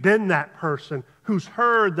 You've been that person who's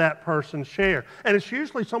heard that person share. And it's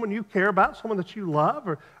usually someone you care about, someone that you love,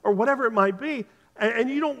 or whatever it might be. And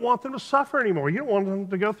you don't want them to suffer anymore. You don't want them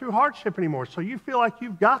to go through hardship anymore. So you feel like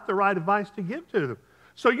you've got the right advice to give to them.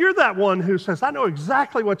 So you're that one who says, I know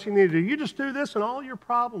exactly what you need to do. You just do this and all your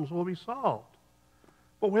problems will be solved.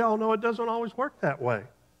 But we all know it doesn't always work that way.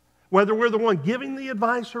 Whether we're the one giving the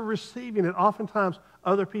advice or receiving it, oftentimes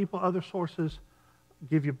other people, other sources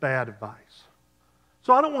give you bad advice.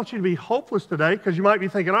 So I don't want you to be hopeless today, because you might be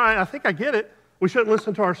thinking, all right, I think I get it. We shouldn't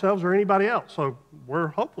listen to ourselves or anybody else, so we're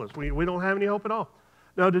hopeless. We don't have any hope at all.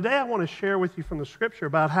 No, today I want to share with you from the Scripture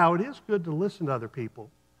about how it is good to listen to other people,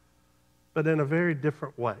 but in a very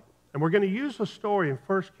different way. And we're going to use a story in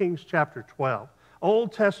 1 Kings chapter 12.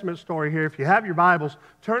 Old Testament story here. If you have your Bibles,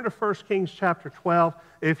 turn to 1 Kings chapter 12.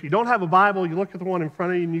 If you don't have a Bible, you look at the one in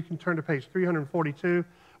front of you and you can turn to page 342.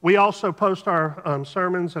 We also post our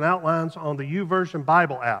sermons and outlines on the YouVersion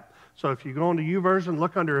Bible app. So if you go into YouVersion,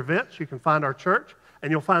 look under events, you can find our church,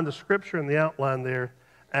 and you'll find the scripture and the outline there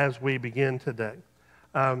as we begin today.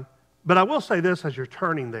 But I will say this as you're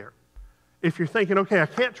turning there. If you're thinking, okay, I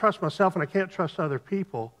can't trust myself and I can't trust other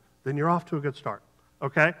people, then you're off to a good start,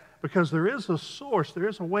 okay? Because there is a source, there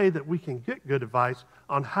is a way that we can get good advice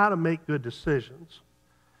on how to make good decisions.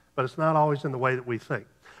 But it's not always in the way that we think.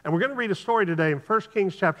 And we're going to read a story today in 1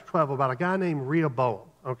 Kings chapter 12 about a guy named Rehoboam,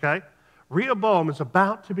 okay? Rehoboam is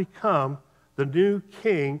about to become the new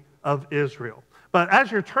king of Israel. But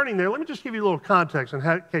as you're turning there, let me just give you a little context in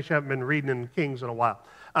case you haven't been reading in Kings in a while.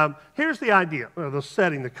 Here's the idea, the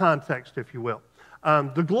setting, the context, if you will.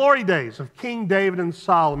 The glory days of King David and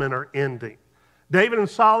Solomon are ending. David and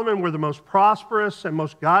Solomon were the most prosperous and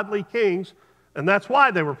most godly kings, and that's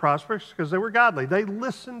why they were prosperous, because they were godly. They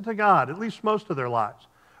listened to God, at least most of their lives.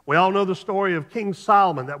 We all know the story of King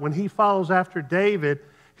Solomon, that when he follows after David,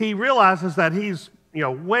 he realizes that he's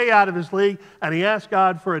way out of his league, and he asks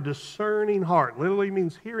God for a discerning heart. Literally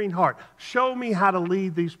means hearing heart. Show me how to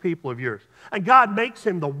lead these people of yours. And God makes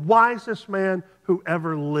him the wisest man who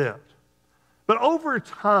ever lived. But over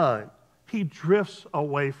time, he drifts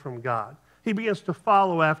away from God. He begins to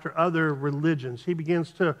follow after other religions. He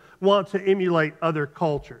begins to want to emulate other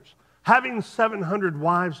cultures. Having 700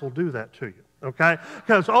 wives will do that to you, okay?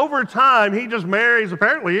 Because over time, he just marries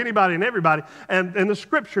apparently anybody and everybody. And the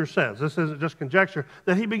scripture says, this isn't just conjecture,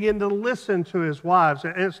 that he began to listen to his wives.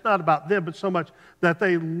 And it's not about them, but so much that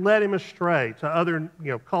they led him astray to other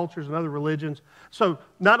cultures and other religions. So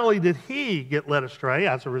not only did he get led astray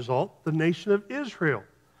as a result, the nation of Israel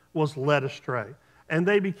was led astray. And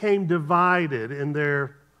they became divided in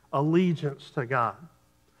their allegiance to God.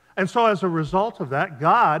 And so as a result of that,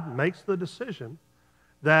 God makes the decision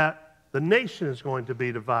that the nation is going to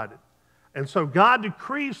be divided. And so God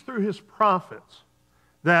decrees through his prophets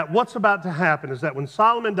that what's about to happen is that when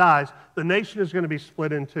Solomon dies, the nation is going to be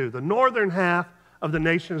split in two. The northern half of the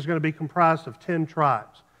nation is going to be comprised of 10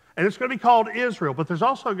 tribes. And it's going to be called Israel, but there's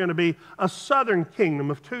also going to be a southern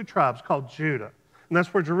kingdom of 2 tribes called Judah. And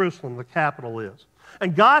that's where Jerusalem, the capital, is.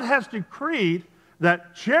 And God has decreed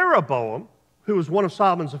that Jeroboam, who was one of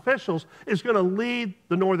Solomon's officials, is going to lead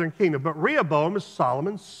the northern kingdom. But Rehoboam is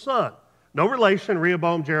Solomon's son. No relation,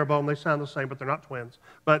 Rehoboam, Jeroboam, they sound the same, but they're not twins.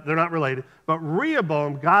 But they're not related. But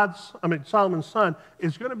Rehoboam, Solomon's son,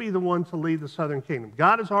 is going to be the one to lead the southern kingdom.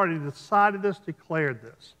 God has already decided this, declared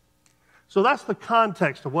this. So that's the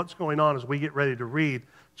context of what's going on as we get ready to read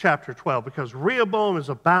chapter 12, because Rehoboam is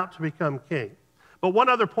about to become king. But one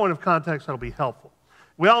other point of context that will be helpful.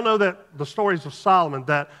 We all know that the stories of Solomon,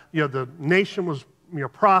 that the nation was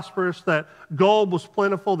prosperous, that gold was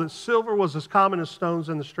plentiful, that silver was as common as stones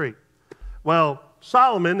in the street. Well,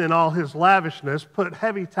 Solomon, in all his lavishness, put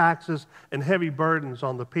heavy taxes and heavy burdens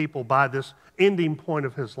on the people by this ending point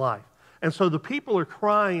of his life. And so the people are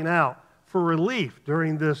crying out for relief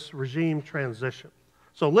during this regime transition.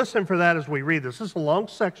 So listen for that as we read this. This is a long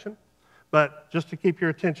section, but just to keep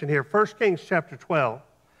your attention here, 1 Kings chapter 12,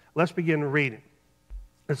 let's begin reading.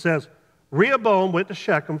 It says, Rehoboam went to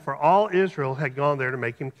Shechem, for all Israel had gone there to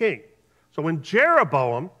make him king. So when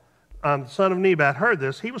Jeroboam, the son of Nebat, heard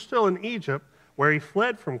this, he was still in Egypt, where he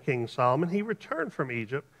fled from King Solomon. He returned from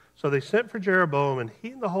Egypt. So they sent for Jeroboam, and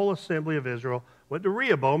he and the whole assembly of Israel went to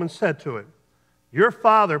Rehoboam and said to him, your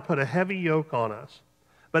father put a heavy yoke on us,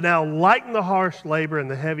 but now lighten the harsh labor and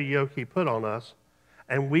the heavy yoke he put on us,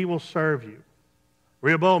 and we will serve you.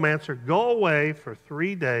 Rehoboam answered, go away for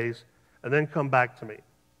 3 days, and then come back to me.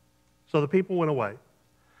 So the people went away.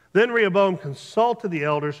 Then Rehoboam consulted the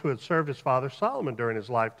elders who had served his father Solomon during his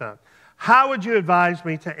lifetime. How would you advise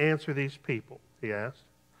me to answer these people? He asked.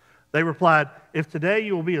 They replied, if today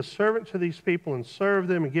you will be a servant to these people and serve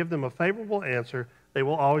them and give them a favorable answer, they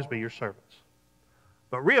will always be your servants.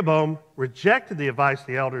 But Rehoboam rejected the advice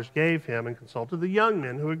the elders gave him and consulted the young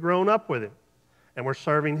men who had grown up with him and were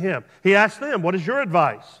serving him. He asked them, what is your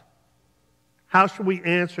advice? How should we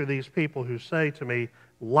answer these people who say to me,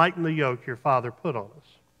 lighten the yoke your father put on us?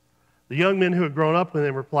 The young men who had grown up with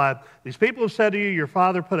him replied, these people have said to you, your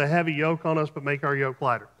father put a heavy yoke on us, but make our yoke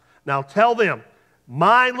lighter. Now tell them,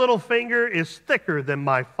 my little finger is thicker than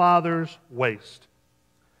my father's waist.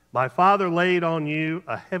 My father laid on you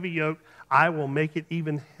a heavy yoke. I will make it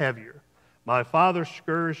even heavier. My father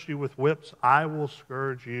scourged you with whips. I will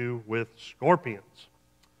scourge you with scorpions.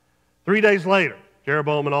 3 days later,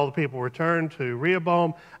 Jeroboam and all the people returned to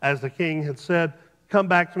Rehoboam, as the king had said, come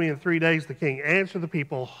back to me in 3 days. The king answered the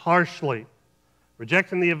people harshly.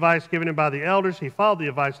 Rejecting the advice given him by the elders, he followed the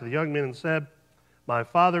advice of the young men and said, my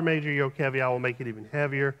father made your yoke heavy. I will make it even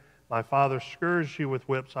heavier. My father scourged you with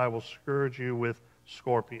whips. I will scourge you with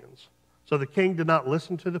scorpions. So the king did not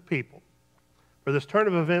listen to the people, for this turn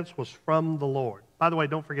of events was from the Lord. By the way,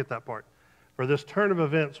 don't forget that part. For this turn of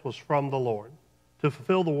events was from the Lord, to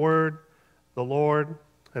fulfill the word the Lord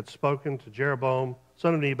had spoken to Jeroboam,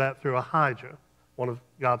 son of Nebat, through Ahijah, one of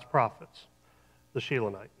God's prophets, the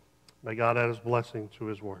Shilonite. May God add his blessing to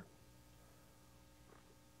his word.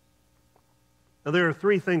 Now, there are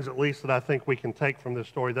 3 things at least that I think we can take from this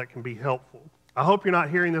story that can be helpful. I hope you're not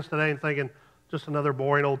hearing this today and thinking, just another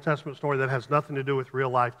boring Old Testament story that has nothing to do with real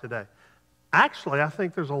life today. Actually, I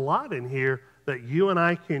think there's a lot in here that you and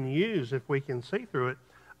I can use, if we can see through it,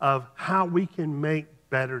 of how we can make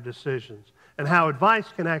better decisions and how advice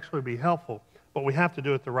can actually be helpful, but we have to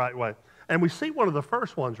do it the right way. And we see one of the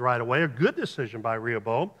first ones right away, a good decision by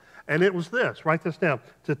Rehoboam, and it was this, write this down,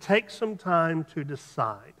 to take some time to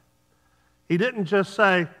decide. He didn't just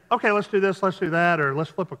say, okay, let's do this, let's do that, or let's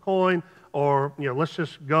flip a coin, or let's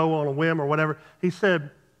just go on a whim or whatever. He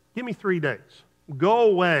said, give me 3 days. Go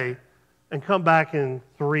away and come back in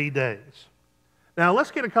 3 days. Now,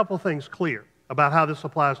 let's get a couple things clear about how this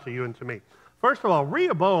applies to you and to me. First of all,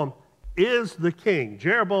 Rehoboam is the king.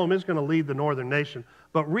 Jeroboam is going to lead the northern nation,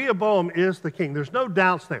 but Rehoboam is the king. There's no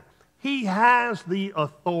doubts there. He has the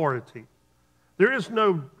authority. There is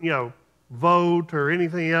no, vote or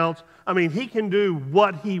anything else. I mean, he can do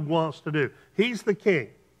what he wants to do. He's the king.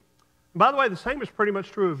 And by the way, the same is pretty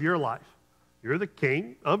much true of your life. You're the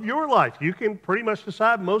king of your life. You can pretty much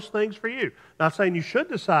decide most things for you. Not saying you should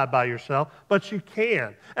decide by yourself, but you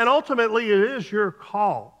can. And ultimately, it is your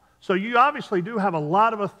call. So you obviously do have a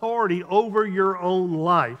lot of authority over your own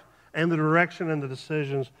life and the direction and the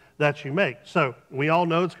decisions that you make. So we all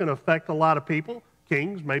know it's going to affect a lot of people,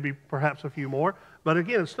 kings, maybe perhaps a few more. But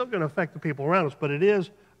again, it's still going to affect the people around us, but it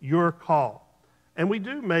is your call. And we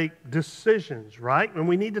do make decisions, right? And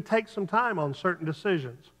we need to take some time on certain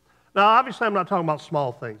decisions. Now, obviously, I'm not talking about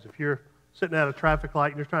small things. If you're sitting at a traffic light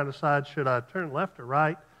and you're trying to decide, should I turn left or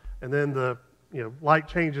right, and then the light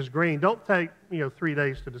changes green, don't take 3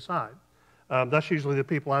 days to decide. That's usually the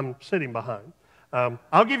people I'm sitting behind.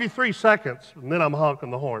 I'll give you 3 seconds, and then I'm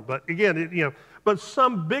honking the horn. But again, but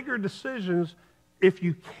some bigger decisions, if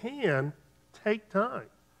you can, take time.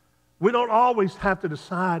 We don't always have to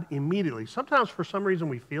decide immediately. Sometimes, for some reason,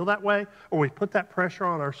 we feel that way, or we put that pressure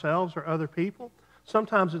on ourselves or other people.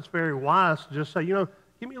 Sometimes it's very wise to just say,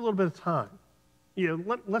 give me a little bit of time.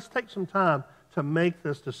 Let's take some time to make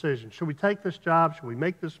this decision. Should we take this job? Should we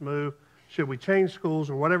make this move? Should we change schools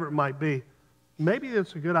or whatever it might be? Maybe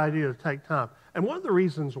it's a good idea to take time. And one of the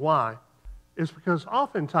reasons why is because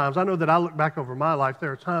oftentimes, I know that I look back over my life,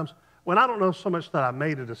 there are times when I don't know so much that I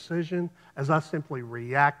made a decision as I simply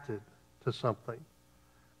reacted to something.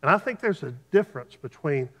 And I think there's a difference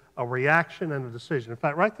between a reaction and a decision. In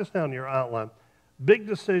fact, write this down in your outline. Big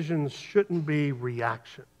decisions shouldn't be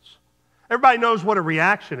reactions. Everybody knows what a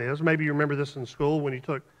reaction is. Maybe you remember this in school when you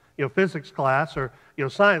took physics class or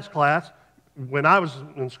science class. When I was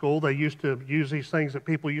in school, they used to use these things that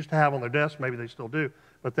people used to have on their desks. Maybe they still do.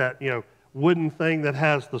 But that wooden thing that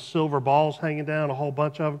has the silver balls hanging down, a whole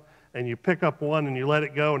bunch of them, and you pick up one and you let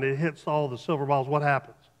it go and it hits all the silver balls. What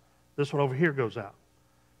happens? This one over here goes out.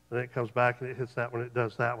 And then it comes back and it hits that one, it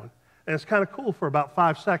does that one. And it's kind of cool for about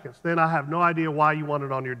 5 seconds. Then I have no idea why you want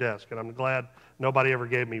it on your desk, and I'm glad nobody ever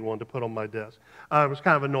gave me one to put on my desk. It was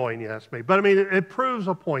kind of annoying, you ask me. But I mean, it proves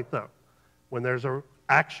a point, though. When there's an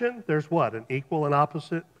action, there's what? An equal and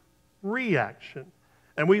opposite reaction.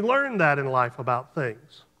 And we learn that in life about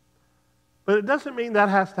things. But it doesn't mean that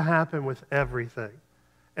has to happen with everything.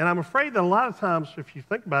 And I'm afraid that a lot of times, if you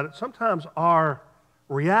think about it, sometimes our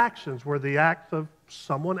reactions were the act of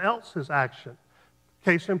someone else's action.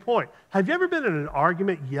 Case in point, have you ever been in an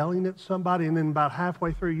argument yelling at somebody and then about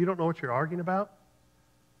halfway through you don't know what you're arguing about?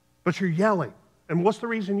 But you're yelling. And what's the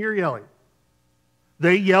reason you're yelling?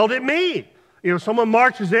 They yelled at me. Someone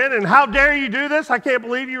marches in and, how dare you do this? I can't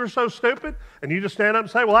believe you were so stupid. And you just stand up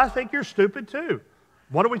and say, well, I think you're stupid too.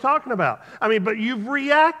 What are we talking about? I mean, but you've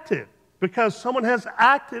reacted because someone has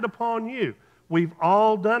acted upon you. We've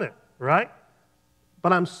all done it, right?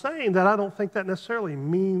 But I'm saying that I don't think that necessarily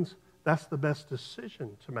means that's the best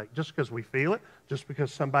decision to make, just because we feel it, just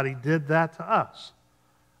because somebody did that to us.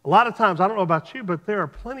 A lot of times, I don't know about you, but there are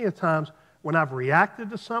plenty of times when I've reacted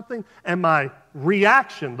to something, and my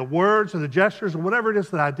reaction, the words or the gestures or whatever it is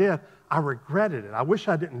that I did, I regretted it. I wish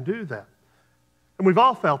I didn't do that. And we've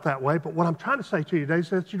all felt that way, but what I'm trying to say to you today is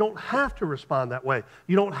that you don't have to respond that way.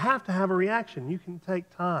 You don't have to have a reaction. You can take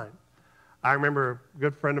time. I remember a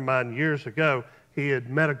good friend of mine years ago, he had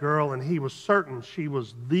met a girl, and he was certain she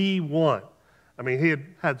was the one. I mean, he had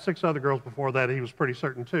had 6 other girls before that. He was pretty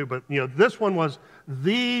certain, too. But, this one was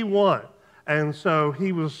the one. And so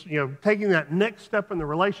he was, taking that next step in the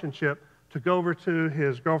relationship to go over to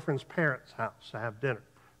his girlfriend's parents' house to have dinner.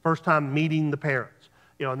 First time meeting the parents,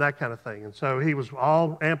 and that kind of thing. And so he was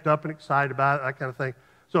all amped up and excited about it, that kind of thing.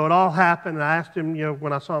 So it all happened, and I asked him,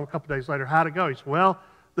 when I saw him a couple days later, how'd it go? He said, well,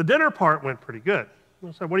 the dinner part went pretty good.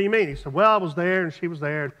 I said, what do you mean? He said, well, I was there, and she was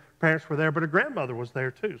there, and parents were there, but her grandmother was there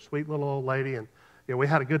too, sweet little old lady, and we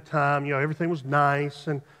had a good time. Everything was nice,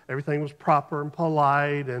 and everything was proper and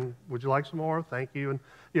polite, and would you like some more? Thank you. And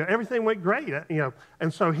everything went great,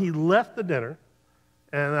 And so he left the dinner,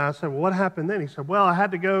 and I said, well, what happened then? He said, well, I had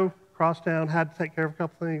to go across town, had to take care of a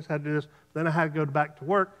couple things, had to do this, then I had to go back to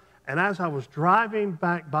work. And as I was driving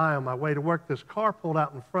back by on my way to work, this car pulled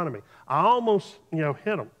out in front of me. I almost, hit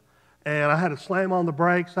him. And I had to slam on the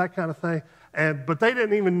brakes, that kind of thing. But they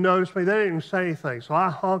didn't even notice me. They didn't even say anything. So I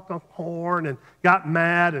honked the horn and got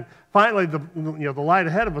mad. And finally, the light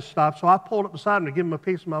ahead of us stopped. So I pulled up beside him to give him a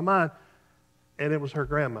piece of my mind. And it was her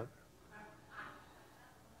grandmother.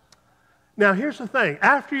 Now, here's the thing.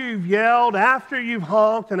 After you've yelled, after you've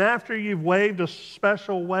honked, and after you've waved a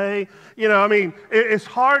special way, it's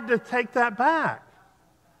hard to take that back.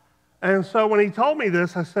 And so when he told me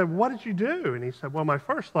this, I said, what did you do? And he said, well, my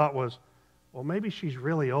first thought was, well, maybe she's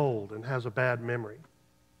really old and has a bad memory.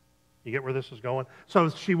 You get where this is going? So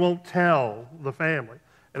she won't tell the family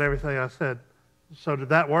and everything. I said, so did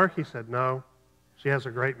that work? He said, no, she has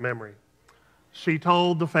a great memory. She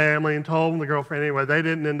told the family and told the girlfriend anyway. They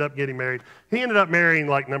didn't end up getting married. He ended up marrying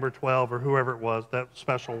like number 12 or whoever it was, that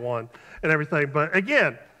special one and everything. But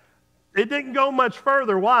again, it didn't go much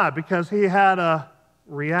further. Why? Because he had a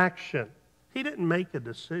reaction. He didn't make a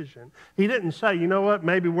decision. He didn't say, you know what,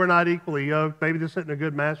 maybe we're not equally yoked. Maybe this isn't a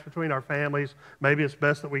good match between our families. Maybe it's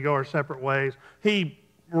best that we go our separate ways. He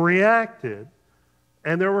reacted,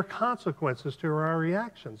 and there were consequences to our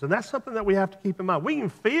reactions. And that's something that we have to keep in mind. We can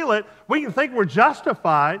feel it. We can think we're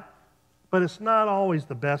justified, but it's not always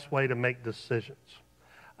the best way to make decisions.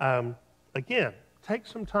 Again, take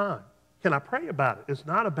some time. Can I pray about it? It's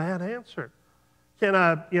not a bad answer. Can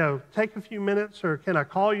I, take a few minutes, or can I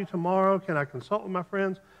call you tomorrow? Can I consult with my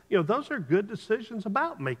friends? Those are good decisions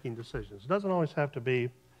about making decisions. It doesn't always have to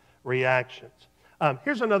be reactions.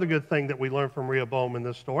 Here's another good thing that we learned from Rehoboam in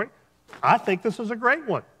this story. I think this is a great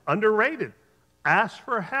one, underrated. Ask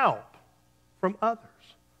for help from others.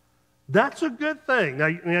 That's a good thing. Now,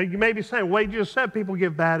 you may be saying, Wade just said people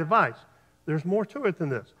give bad advice. There's more to it than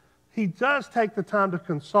this. He does take the time to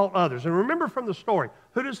consult others. And remember from the story,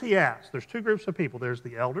 who does he ask? There's two groups of people. There's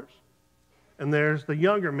the elders, and there's the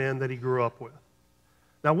younger men that he grew up with.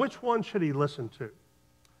 Now, which one should he listen to?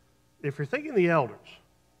 If you're thinking the elders,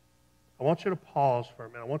 I want you to pause for a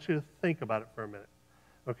minute. I want you to think about it for a minute,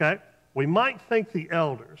 okay? We might think the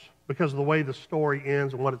elders because of the way the story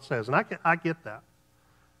ends and what it says, and I get that.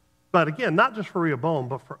 But again, not just for Rehoboam,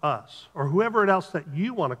 but for us, or whoever else that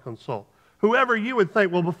you want to consult. Whoever you would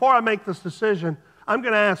think, well, before I make this decision, I'm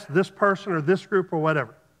going to ask this person or this group or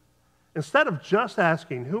whatever. Instead of just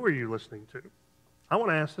asking, who are you listening to? I want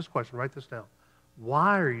to ask this question. Write this down.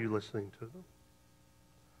 Why are you listening to them?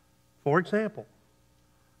 For example,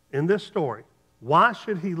 in this story, why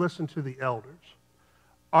should he listen to the elders?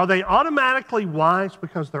 Are they automatically wise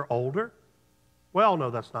because they're older? Well, no,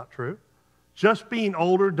 that's not true. Just being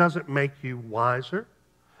older doesn't make you wiser.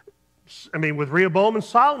 I mean, with Rehoboam and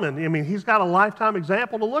Solomon, he's got a lifetime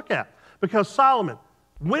example to look at. Because Solomon,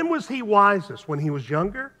 when was he wisest? When he was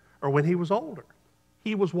younger or when he was older?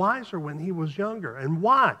 He was wiser when he was younger. And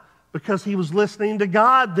why? Because he was listening to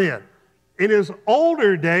God then. In his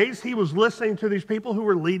older days, he was listening to these people who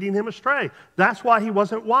were leading him astray. That's why he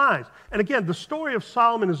wasn't wise. And again, the story of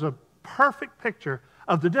Solomon is a perfect picture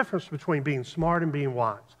of the difference between being smart and being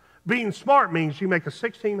wise. Being smart means you make a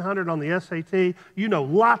 1600 on the SAT, you know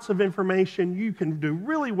lots of information, you can do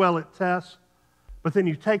really well at tests, but then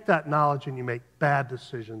you take that knowledge and you make bad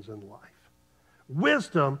decisions in life.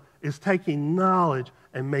 Wisdom is taking knowledge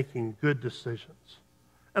and making good decisions.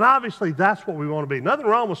 And obviously that's what we want to be. Nothing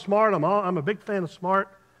wrong with smart, I'm a big fan of smart,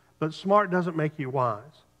 but smart doesn't make you wise,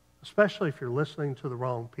 especially if you're listening to the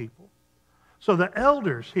wrong people. So the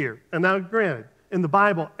elders here, and now granted, in the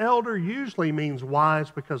Bible, elder usually means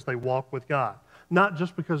wise because they walk with God, not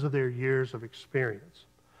just because of their years of experience.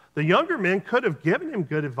 The younger men could have given him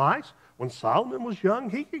good advice. When Solomon was young,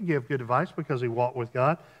 he could give good advice because he walked with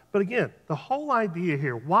God. But again, the whole idea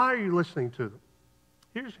here, why are you listening to them?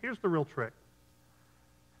 Here's the real trick.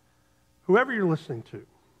 Whoever you're listening to,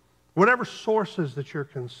 whatever sources that you're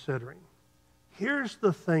considering, here's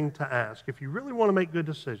the thing to ask. If you really want to make good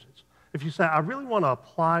decisions, if you say, I really want to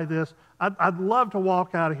apply this, I'd love to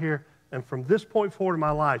walk out of here and from this point forward in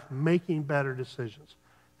my life, making better decisions,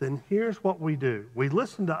 then here's what we do. We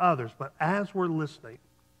listen to others, but as we're listening,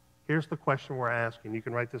 here's the question we're asking. You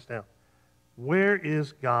can write this down. Where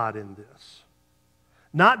is God in this?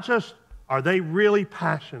 Not just, are they really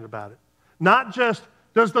passionate about it? Not just,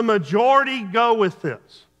 does the majority go with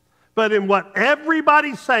this? But in what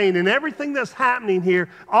everybody's saying and everything that's happening here,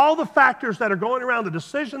 all the factors that are going around, the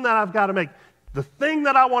decision that I've got to make, the thing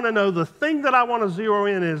that I want to know, the thing that I want to zero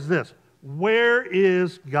in is this. Where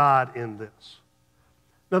is God in this?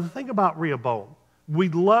 Now, the thing about Rehoboam,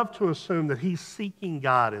 we'd love to assume that he's seeking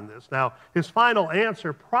God in this. Now, his final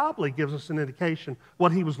answer probably gives us an indication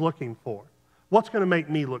what he was looking for. What's going to make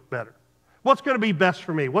me look better? What's going to be best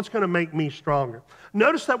for me? What's going to make me stronger?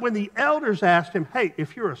 Notice that when the elders asked him, hey,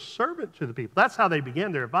 if you're a servant to the people, that's how they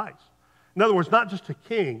began their advice. In other words, not just a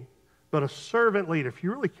king, but a servant leader. If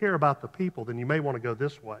you really care about the people, then you may want to go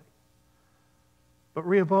this way. But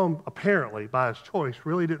Rehoboam, apparently, by his choice,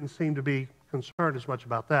 really didn't seem to be concerned as much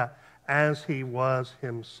about that as he was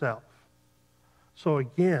himself. So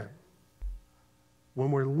again, when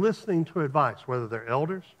we're listening to advice, whether they're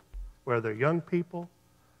elders, whether they're young people,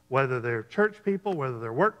 whether they're church people, whether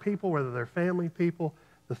they're work people, whether they're family people,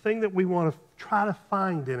 The thing that we want to try to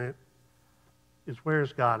find in it is, where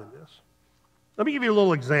is God in this? Let me give you a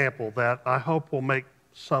little example that I hope will make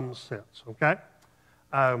some sense, okay?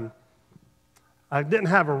 I didn't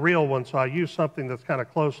have a real one, so I used something that's kind of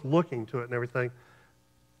close looking to it and everything.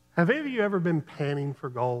 Have any of you ever been panning for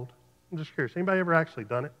gold? I'm just curious. Anybody ever actually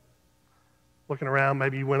done it? Looking around,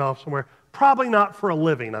 maybe you went off somewhere. Probably not for a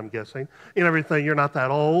living, I'm guessing. And everything, you're not that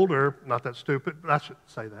old or not that stupid. I shouldn't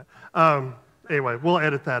say that. Anyway, we'll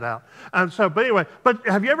edit that out. But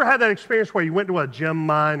have you ever had that experience where you went to a gem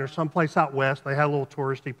mine or someplace out west, and they had a little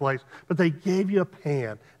touristy place, but they gave you a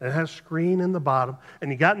pan, and it had a screen in the bottom, and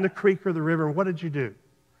you got in the creek or the river, and what did you do?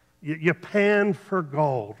 You panned for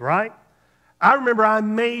gold, right? I remember I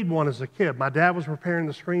made one as a kid. My dad was repairing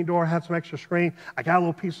the screen door, had some extra screen. I got a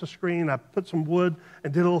little piece of screen. I put some wood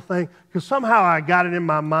and did a little thing. Because somehow I got it in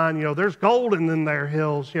my mind, there's gold in them there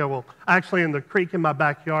hills. Actually in the creek in my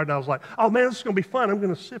backyard. And I was like, oh, man, this is going to be fun. I'm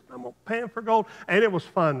going to sift, I'm going to pan for gold. And it was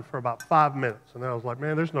fun for about 5 minutes. And then I was like,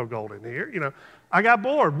 man, there's no gold in here. I got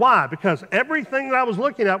bored. Why? Because everything that I was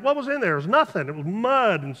looking at, what was in there? It was nothing. It was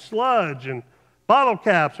mud and sludge and bottle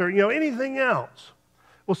caps or, anything else.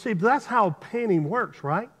 Well, see, that's how panning works,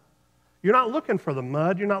 right? You're not looking for the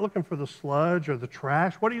mud. You're not looking for the sludge or the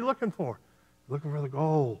trash. What are you looking for? You're looking for the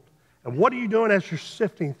gold. And what are you doing as you're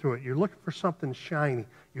sifting through it? You're looking for something shiny.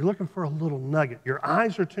 You're looking for a little nugget. Your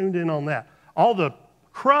eyes are tuned in on that. All the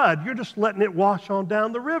crud, you're just letting it wash on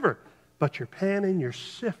down the river. But you're panning, you're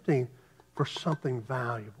sifting for something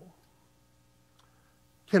valuable.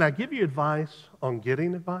 Can I give you advice on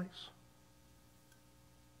getting advice?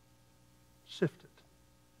 Sift it.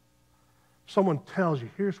 Someone tells you,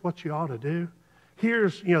 here's what you ought to do.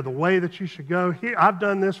 Here's, the way that you should go. Here, I've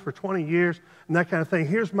done this for 20 years and that kind of thing.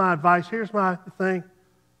 Here's my advice. Here's my thing.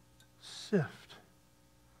 Sift.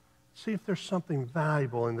 See if there's something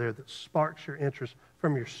valuable in there that sparks your interest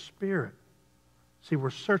from your spirit. See, we're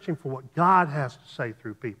searching for what God has to say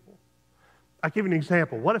through people. I'll give you an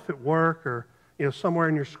example. What if at work or somewhere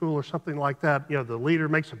in your school or something like that, the leader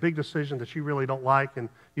makes a big decision that you really don't like and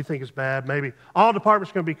you think is bad. Maybe all departments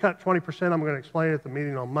are going to be cut 20%. I'm going to explain it at the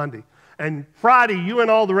meeting on Monday. And Friday, you and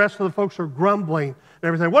all the rest of the folks are grumbling and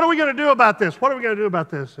everything. What are we going to do about this? What are we going to do about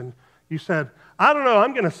this? And you said, I don't know.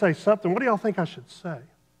 I'm going to say something. What do y'all think I should say?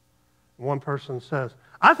 And one person says,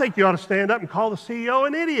 I think you ought to stand up and call the CEO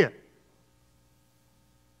an idiot.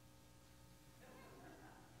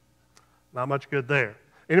 Not much good there.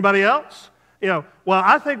 Anybody else? Well,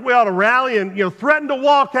 I think we ought to rally and, threaten to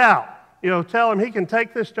walk out. Tell him he can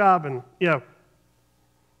take this job and,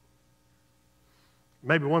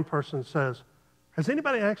 Maybe one person says, has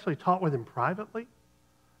anybody actually taught with him privately?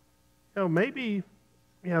 Maybe,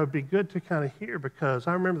 it'd be good to kind of hear, because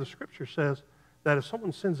I remember the scripture says that if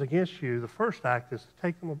someone sins against you, the first act is to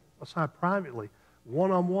take them aside privately,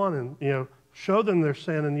 one-on-one, and, show them their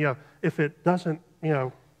sin. And, if it doesn't,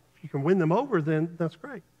 if you can win them over, then that's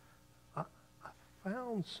great. I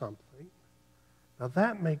found something. Now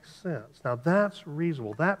that makes sense. Now that's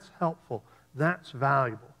reasonable. That's helpful. That's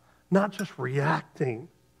valuable. Not just reacting.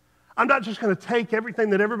 I'm not just going to take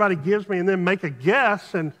everything that everybody gives me and then make a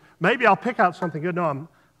guess and maybe I'll pick out something good. No,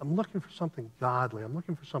 I'm looking for something godly. I'm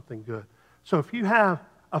looking for something good. So if you have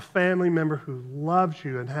a family member who loves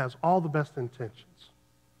you and has all the best intentions,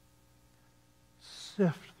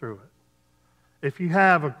 sift through it. If you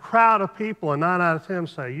have a crowd of people and 9 out of 10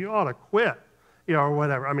 say, you ought to quit, or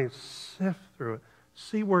whatever, sift through it.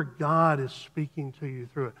 See where God is speaking to you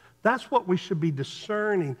through it. That's what we should be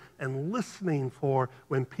discerning and listening for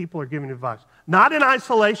when people are giving advice. Not in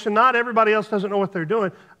isolation, not everybody else doesn't know what they're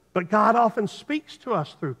doing, but God often speaks to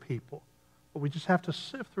us through people. But we just have to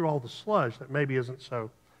sift through all the sludge that maybe isn't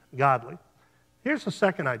so godly. Here's the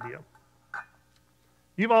second idea.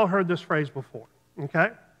 You've all heard this phrase before, okay?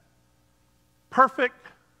 Practice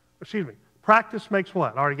makes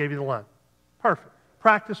what? I already gave you the line. Perfect.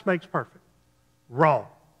 Practice makes perfect. Wrong.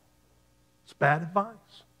 It's bad advice.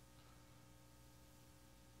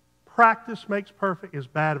 Practice makes perfect is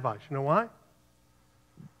bad advice. You know why?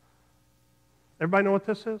 Everybody know what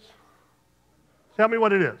this is? Tell me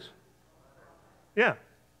what it is. Yeah.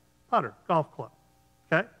 Putter, golf club.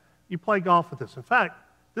 Okay? You play golf with this. In fact,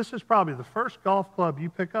 this is probably the first golf club you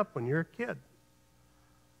pick up when you're a kid.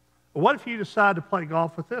 But what if you decide to play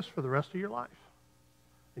golf with this for the rest of your life?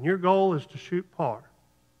 And your goal is to shoot par.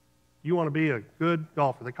 You want to be a good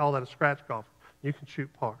golfer. They call that a scratch golfer. You can shoot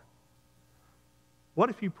par. What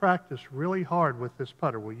if you practice really hard with this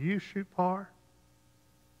putter? Will you shoot par?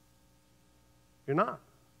 You're not.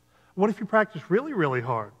 What if you practice really, really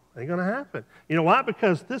hard? Ain't going to happen. You know why?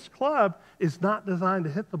 Because this club is not designed to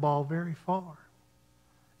hit the ball very far.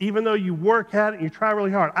 Even though you work at it and you try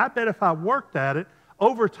really hard. I bet if I worked at it,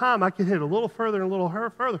 over time I could hit a little further and a little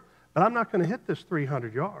further. But I'm not going to hit this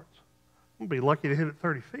 300 yards. I'm going to be lucky to hit it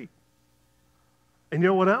 30 feet. And you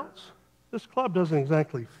know what else? This club doesn't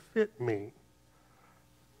exactly fit me.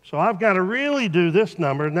 So I've got to really do this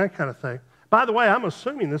number and that kind of thing. By the way, I'm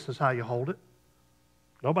assuming this is how you hold it.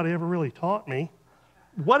 Nobody ever really taught me.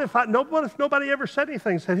 What if nobody ever said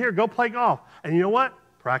anything, said, here, go play golf. And you know what?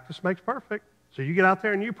 Practice makes perfect. So you get out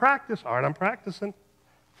there and you practice. All right, I'm practicing.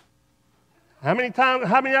 How many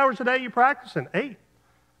hours a day are you practicing? 8.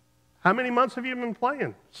 How many months have you been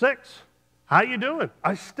playing? 6. How you doing?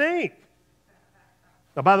 I stink.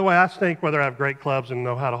 Now, by the way, I stink whether I have great clubs and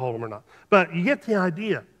know how to hold them or not. But you get the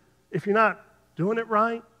idea. If you're not doing it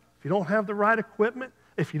right, if you don't have the right equipment,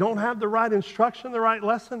 if you don't have the right instruction, the right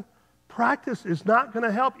lesson, practice is not going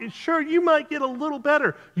to help you. Sure, you might get a little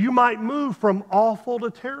better. You might move from awful to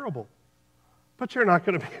terrible. But you're not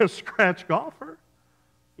going to be a scratch golfer.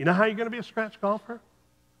 You know how you're going to be a scratch golfer?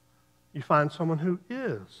 You find someone who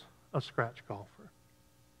is a scratch golfer.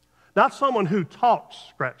 Not someone who talks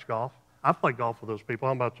scratch golf. I've played golf with those people.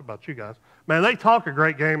 I don't know about you guys. Man, they talk a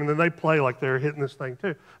great game and then they play like they're hitting this thing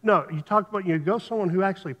too. No, you go someone who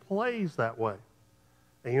actually plays that way.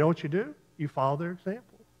 And you know what you do? You follow their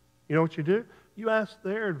example. You know what you do? You ask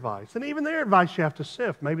their advice. And even their advice you have to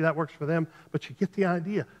sift. Maybe that works for them, but you get the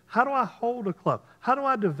idea. How do I hold a club? How do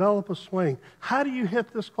I develop a swing? How do you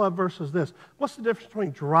hit this club versus this? What's the difference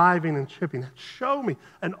between driving and chipping? Show me.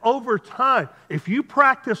 And over time, if you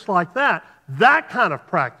practice like that, that kind of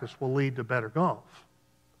practice will lead to better golf.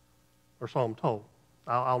 Or so I'm told.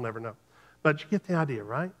 I'll never know. But you get the idea,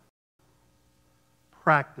 right?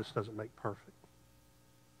 Practice doesn't make perfect.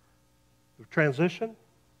 The transition,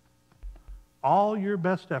 all your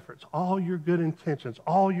best efforts, all your good intentions,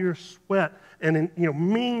 all your sweat, and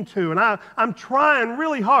mean to, and I'm trying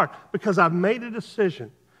really hard because I've made a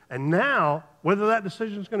decision. And now, whether that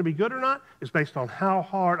decision is going to be good or not is based on how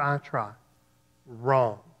hard I try.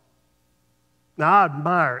 Wrong. Now, I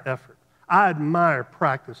admire effort. I admire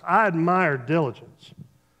practice. I admire diligence.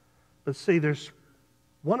 But see, there's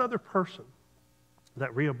one other person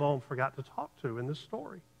that Rehoboam forgot to talk to in this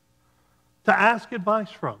story, to ask advice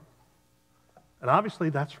from. And obviously,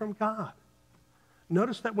 that's from God.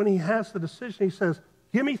 Notice that when he has the decision, he says,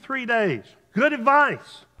 give me 3 days. Good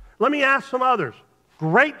advice. Let me ask some others.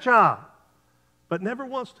 Great job. But never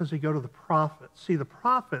once does he go to the prophets. See, the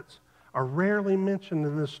prophets are rarely mentioned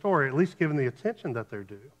in this story, at least given the attention that they're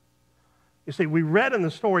due. You see, we read in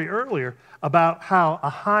the story earlier about how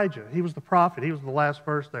Ahijah, he was the prophet, he was the last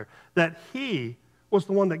verse there, that he was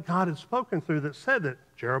the one that God had spoken through that said that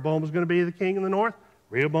Jeroboam was going to be the king in the north,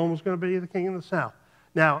 Rehoboam was going to be the king in the south.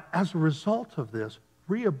 Now, as a result of this,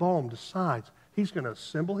 Rehoboam decides he's going to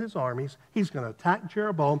assemble his armies, he's going to attack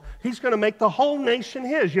Jeroboam, he's going to make the whole nation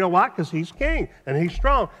his. You know why? Because he's king and he's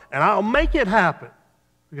strong, and I'll make it happen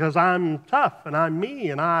because I'm tough and I'm me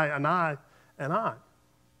and I.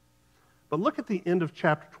 But look at the end of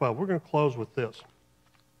chapter 12. We're going to close with this.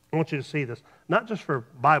 I want you to see this, not just for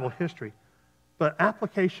Bible history, but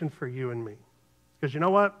application for you and me. Because you know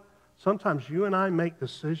what? Sometimes you and I make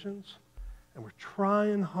decisions, and we're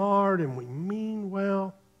trying hard, and we mean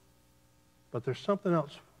well, but there's something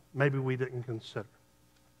else maybe we didn't consider.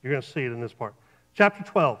 You're going to see it in this part. Chapter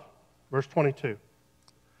 12, verse 22.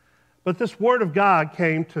 But this word of God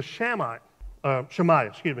came to Shemaiah,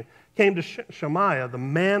 came to Shemaiah, the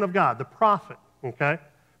man of God, the prophet, okay?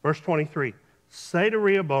 Verse 23, say to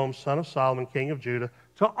Rehoboam, son of Solomon, king of Judah,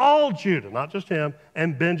 to all Judah, not just him,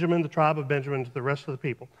 and Benjamin, the tribe of Benjamin, to the rest of the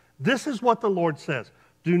people. This is what the Lord says.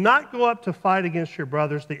 Do not go up to fight against your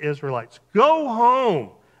brothers, the Israelites. Go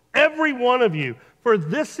home, every one of you, for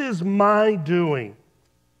this is my doing.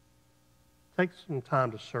 Take some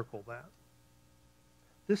time to circle that.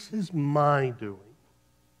 This is my doing.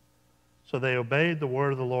 So they obeyed the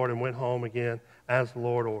word of the Lord and went home again as the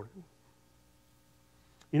Lord ordered.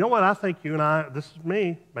 You know what? I think you and I, this is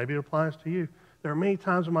me, maybe it applies to you. There are many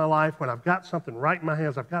times in my life when I've got something right in my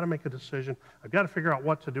hands. I've got to make a decision. I've got to figure out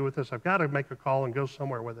what to do with this. I've got to make a call and go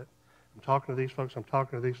somewhere with it. I'm talking to these folks. I'm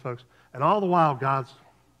talking to these folks. And all the while, God's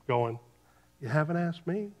going, you haven't asked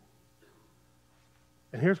me.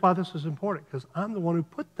 And here's why this is important, because I'm the one who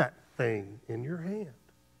put that thing in your hand.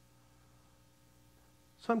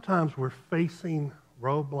 Sometimes we're facing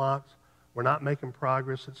roadblocks. We're not making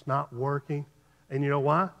progress. It's not working. And you know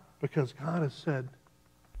why? Because God has said,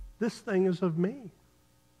 this thing is of me,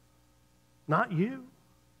 not you.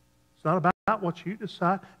 It's not about what you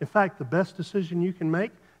decide. In fact, the best decision you can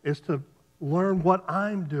make is to learn what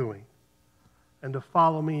I'm doing and to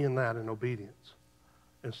follow me in that in obedience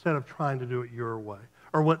instead of trying to do it your way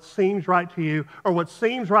or what seems right to you, or what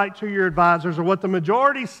seems right to your advisors, or what the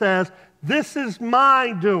majority says, this is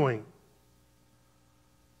my doing.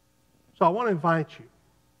 So I want to invite you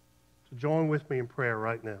to join with me in prayer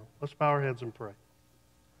right now. Let's bow our heads and pray.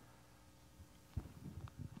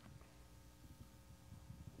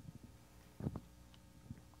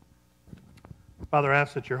 Father, I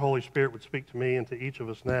ask that your Holy Spirit would speak to me and to each of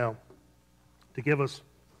us now to give us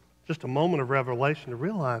just a moment of revelation to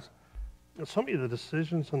realize that some of the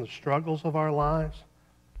decisions and the struggles of our lives,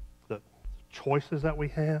 the choices that we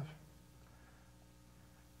have,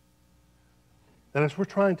 that as we're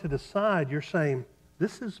trying to decide, you're saying,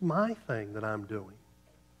 this is my thing that I'm doing.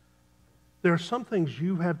 There are some things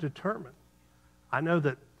you have determined. I know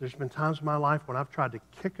that there's been times in my life when I've tried to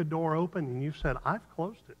kick a door open and you've said, I've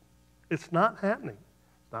closed it. It's not happening.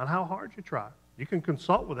 It's not how hard you try. You can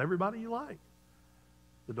consult with everybody you like.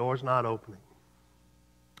 The door's not opening.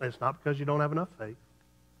 It's not because you don't have enough faith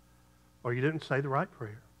or you didn't say the right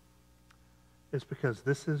prayer. It's because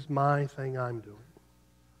this is my thing I'm doing.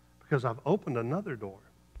 Because I've opened another door.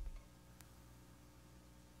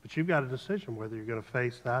 But you've got a decision whether you're going to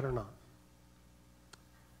face that or not.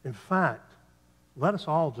 In fact, let us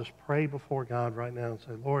all just pray before God right now and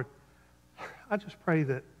say, Lord, I just pray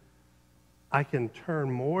that I can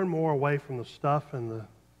turn more and more away from the stuff and the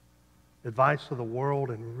advice of the world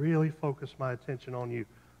and really focus my attention on you.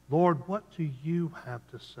 Lord, what do you have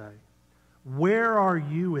to say? Where are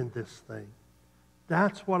you in this thing?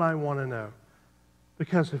 That's what I want to know.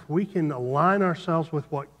 Because if we can align ourselves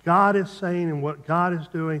with what God is saying and what God is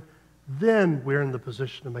doing, then we're in the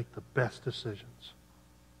position to make the best decisions.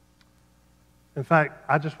 In fact,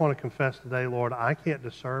 I just want to confess today, Lord, I can't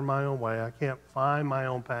discern my own way. I can't find my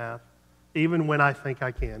own path. Even when I think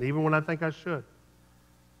I can, even when I think I should.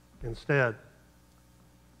 Instead,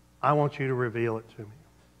 I want you to reveal it to me.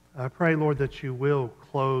 I pray, Lord, that you will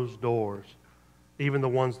close doors, even the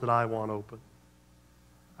ones that I want open.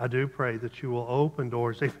 I do pray that you will open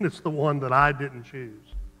doors, even if it's the one that I didn't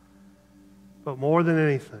choose. But more than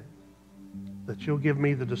anything, that you'll give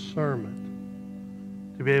me the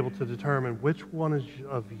discernment to be able to determine which one is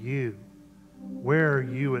of you. Where are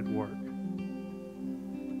you at work?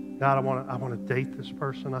 God, I want to date this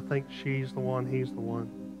person. I think she's the one, he's the one.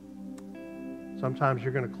 Sometimes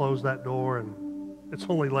you're going to close that door and it's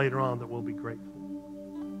only later on that we'll be grateful.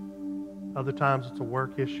 Other times it's a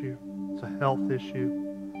work issue, it's a health issue,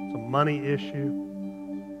 it's a money issue,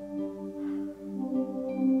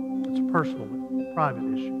 it's a personal, private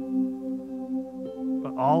issue.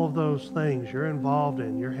 But all of those things you're involved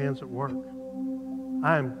in, your hands at work.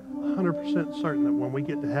 I am 100% certain that when we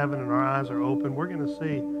get to heaven and our eyes are open, we're going to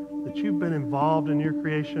see that you've been involved in your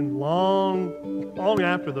creation long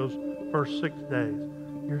after those first 6 days.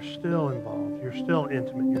 You're still involved. You're still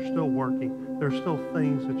intimate. You're still working. There's still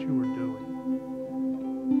things that you are doing.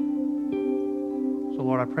 So,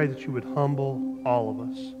 Lord, I pray that you would humble all of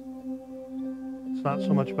us. It's not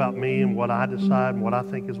so much about me and what I decide and what I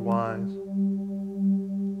think is wise.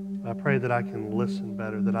 I pray that I can listen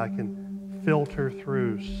better, that I can filter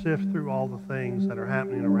through, sift through all the things that are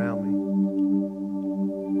happening around me.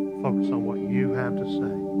 Focus on what you have to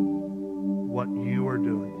say, what you are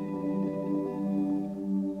doing.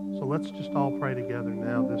 So let's just all pray together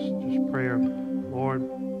now, this just prayer. Lord,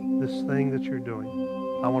 this thing that you're doing,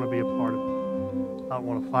 I want to be a part of it. I don't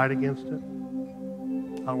want to fight against it.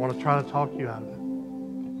 I don't want to try to talk you out of it.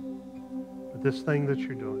 But this thing that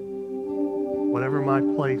you're doing, whatever my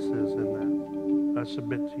place is in that, I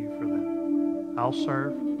submit to you for that. I'll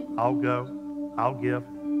serve, I'll go, I'll give,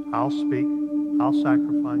 I'll speak, I'll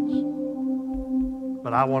sacrifice,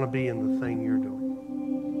 but I want to be in the thing you're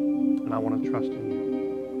doing, and I want to trust in you.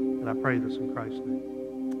 And I pray this in Christ's name.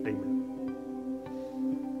 Amen.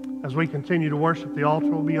 As we continue to worship, the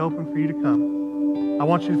altar will be open for you to come. I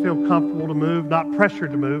want you to feel comfortable to move, not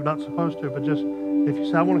pressured to move, not supposed to, but just if you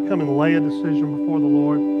say, I want to come and lay a decision before the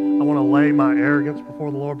Lord, I want to lay my arrogance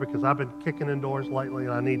before the Lord because I've been kicking in doors lately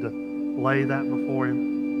and I need to lay that before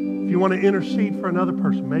Him. If you want to intercede for another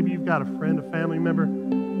person, maybe you've got a friend, a family member.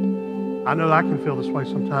 I know I can feel this way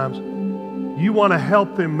sometimes. You want to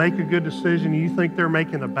help them make a good decision. You think they're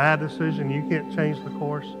making a bad decision. You can't change the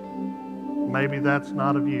course. Maybe that's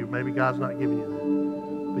not of you. Maybe God's not giving you that.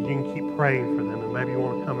 But you can keep praying for them, and maybe you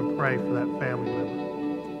want to come and pray for that family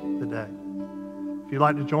member today. If you'd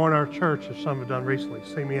like to join our church, as some have done recently,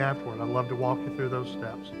 see me afterward. I'd love to walk you through those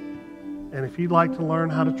steps. And if you'd like to learn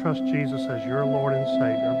how to trust Jesus as your Lord and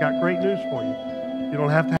Savior, I've got great news for you. You don't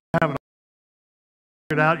have to have it all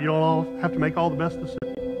figured out. You don't all have to make all the best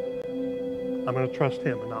decisions. I'm going to trust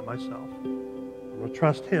Him and not myself. I'm going to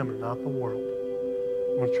trust Him and not the world.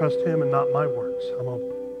 I'm going to trust Him and not my works. I'm going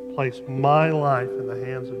to place my life in the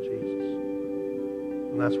hands of Jesus.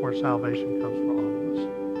 And that's where salvation comes for all of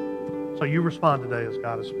us. So you respond today as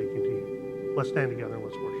God is speaking to you. Let's stand together and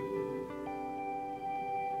let's worship.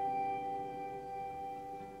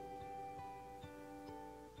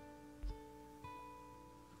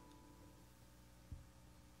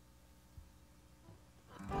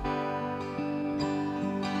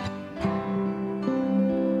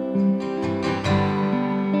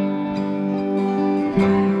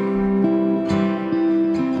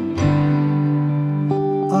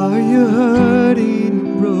 Are you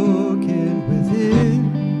hurting, broken within,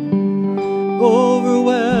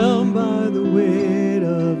 overwhelmed by the weight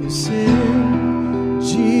of your sin?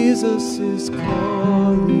 Jesus is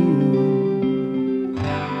calling you.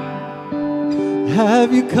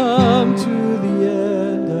 Have you come to the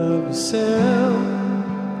end of yourself?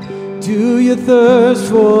 Do you thirst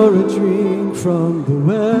for a drink from the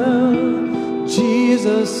well?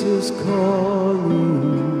 Jesus is calling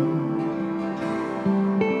you.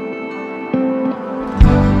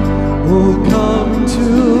 Oh, come to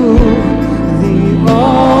the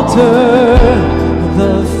altar.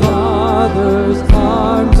 The Father's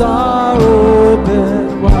arms are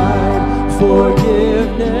open wide.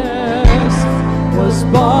 Forgiveness was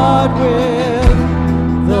bought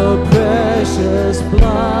with the precious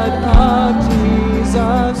blood of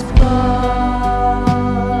Jesus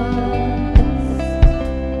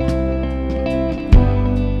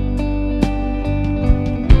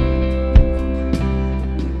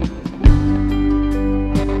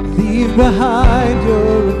Leave behind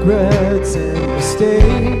your regrets and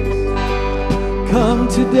mistakes. Come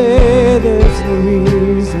today, there's no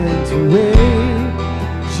reason to wait.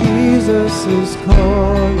 Jesus is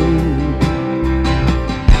calling.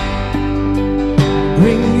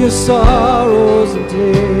 Bring your sorrows and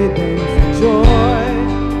trade them for joy.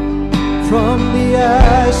 From the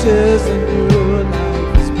ashes a new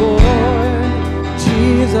life is born.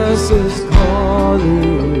 Jesus is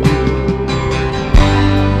calling.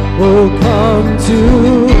 Oh, come to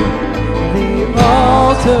the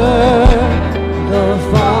altar. The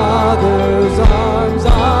Father's arms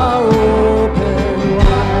are open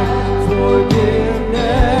wide.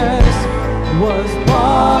 Forgiveness was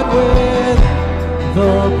bought with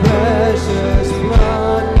the precious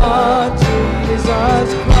blood of Jesus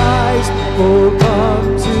Christ. Oh, come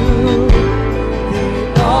to the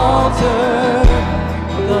altar.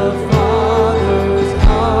 The Father's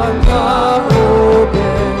arms are open.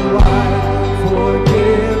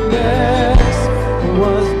 Forgiveness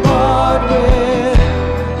was bought with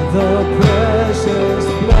the precious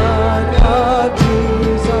blood of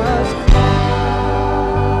Jesus Christ.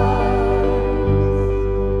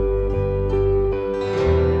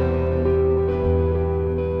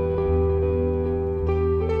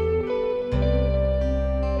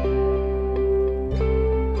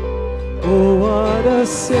 Oh, what a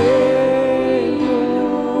Savior!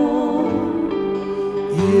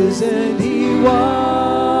 Isn't He wonderful?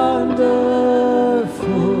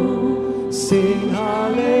 Sing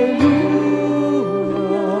hallelujah,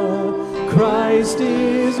 Christ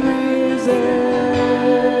is risen.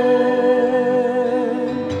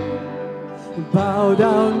 Bow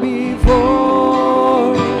down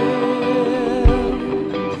before Him,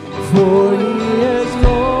 for He is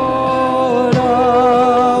Lord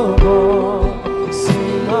of all.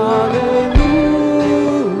 Sing hallelujah,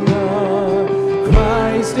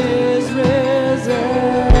 Christ is risen.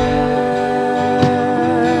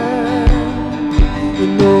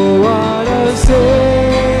 No one a Savior.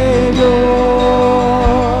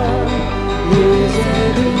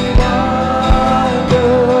 Isn't He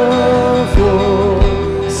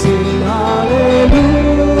wonderful? Sing hallelujah,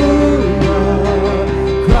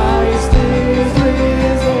 Christ is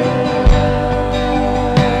risen.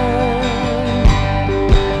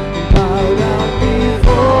 Bow down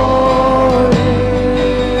before Him,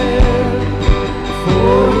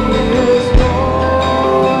 for He is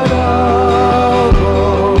Lord of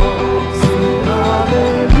all. Sing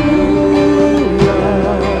hallelujah,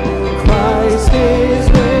 Christ is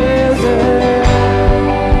risen.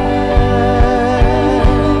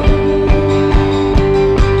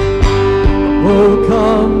 Oh,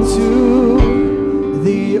 come to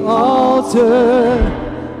the altar.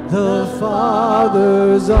 The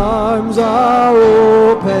Father's arms are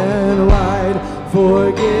open wide.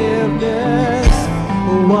 Forgiveness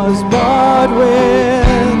was bought with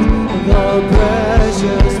the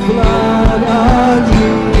precious blood of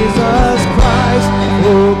Jesus Christ.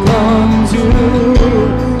 Oh, come to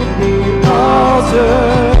the altar.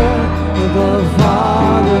 The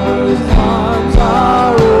Father's arms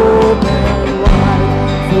are open wide.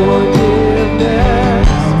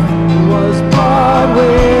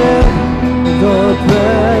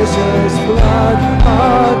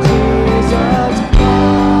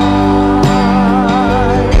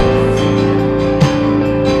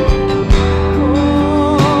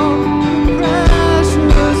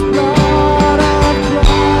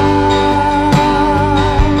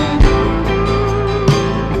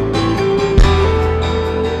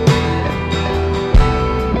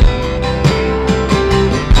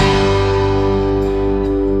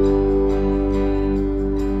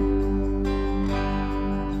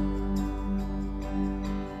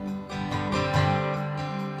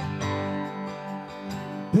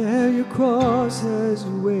 Bear your cross as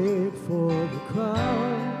you wait for the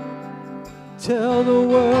crown. Tell the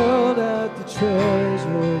world at the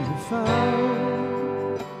treasure you found.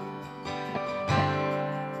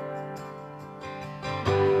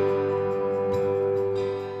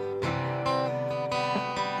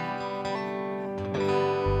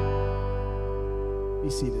 Be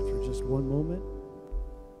seated for just one moment.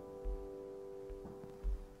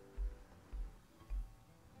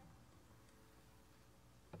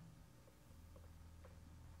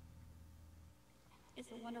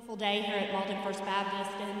 It's a wonderful day here at Malden First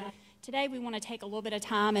Baptist, and today we want to take a little bit of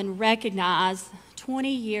time and recognize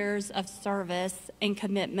 20 years of service and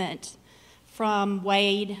commitment from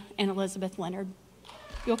Wade and Elizabeth Leonard.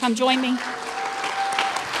 You'll come join me?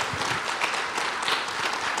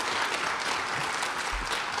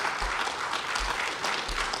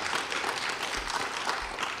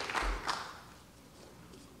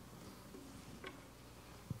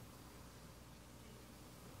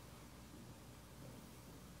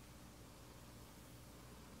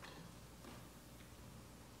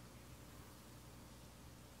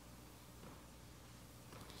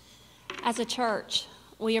 As a church,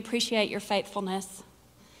 we appreciate your faithfulness.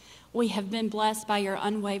 We have been blessed by your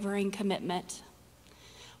unwavering commitment.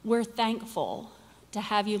 We're thankful to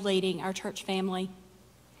have you leading our church family.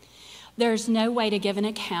 There's no way to give an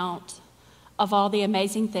account of all the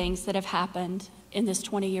amazing things that have happened in this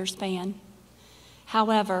 20-year span.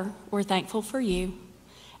 However, we're thankful for you,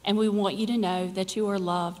 and we want you to know that you are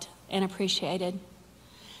loved and appreciated.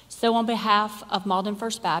 So on behalf of Malden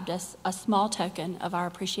First Baptist, a small token of our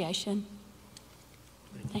appreciation.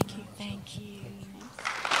 Thank you. Thank you.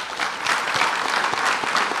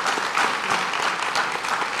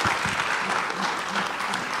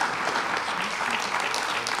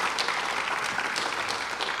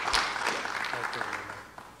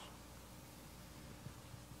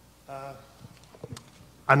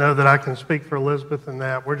 I know that I can speak for Elizabeth in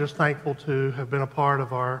that we're just thankful to have been a part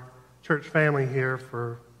of our church family here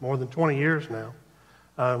for more than 20 years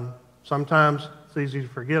now. Sometimes it's easy to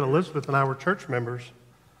forget Elizabeth and I were church members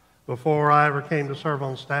before I ever came to serve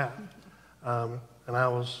on staff. And I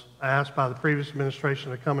was asked by the previous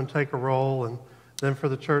administration to come and take a role, and then for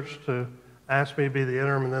the church to ask me to be the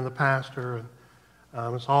interim and then the pastor.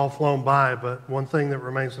 And it's all flown by, but one thing that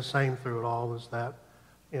remains the same through it all is that,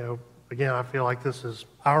 again, I feel like this is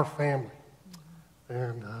our family.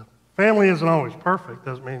 And family isn't always perfect.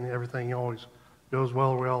 Doesn't mean everything always goes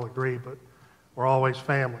well or we all agree, but we're always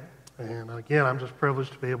family. And again, I'm just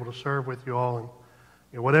privileged to be able to serve with you all.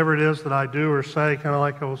 And whatever it is that I do or say, kind of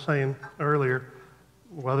like I was saying earlier,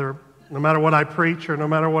 no matter what I preach or no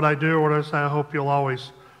matter what I do or what I say, I hope you'll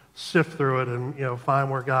always sift through it and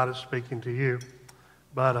find where God is speaking to you.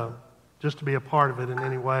 But just to be a part of it in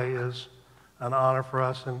any way is an honor for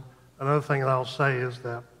us. And another thing that I'll say is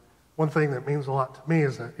that one thing that means a lot to me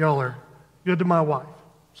is that y'all are good to my wife.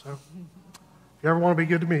 So if you ever want to be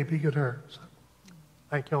good to me, be good to her. So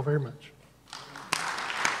thank y'all very much.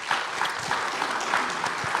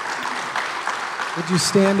 Would you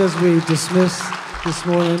stand as we dismiss this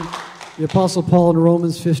morning? The Apostle Paul in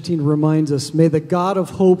Romans 15 reminds us, "May the God of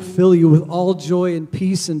hope fill you with all joy and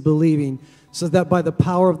peace in believing, so that by the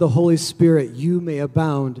power of the Holy Spirit you may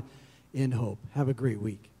abound in hope." Have a great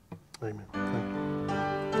week. Amen. Thank you.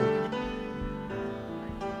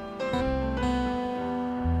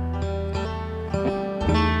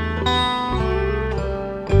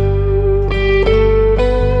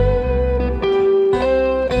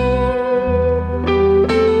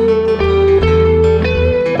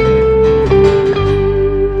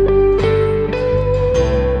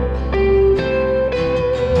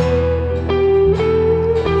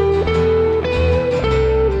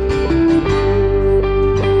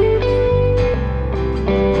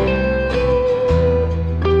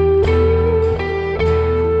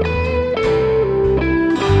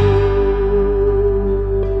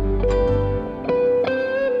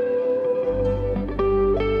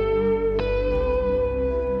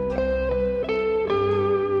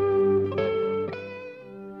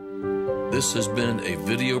 This has been a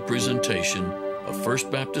video presentation of First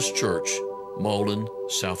Baptist Church, Malden,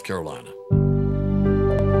 South Carolina.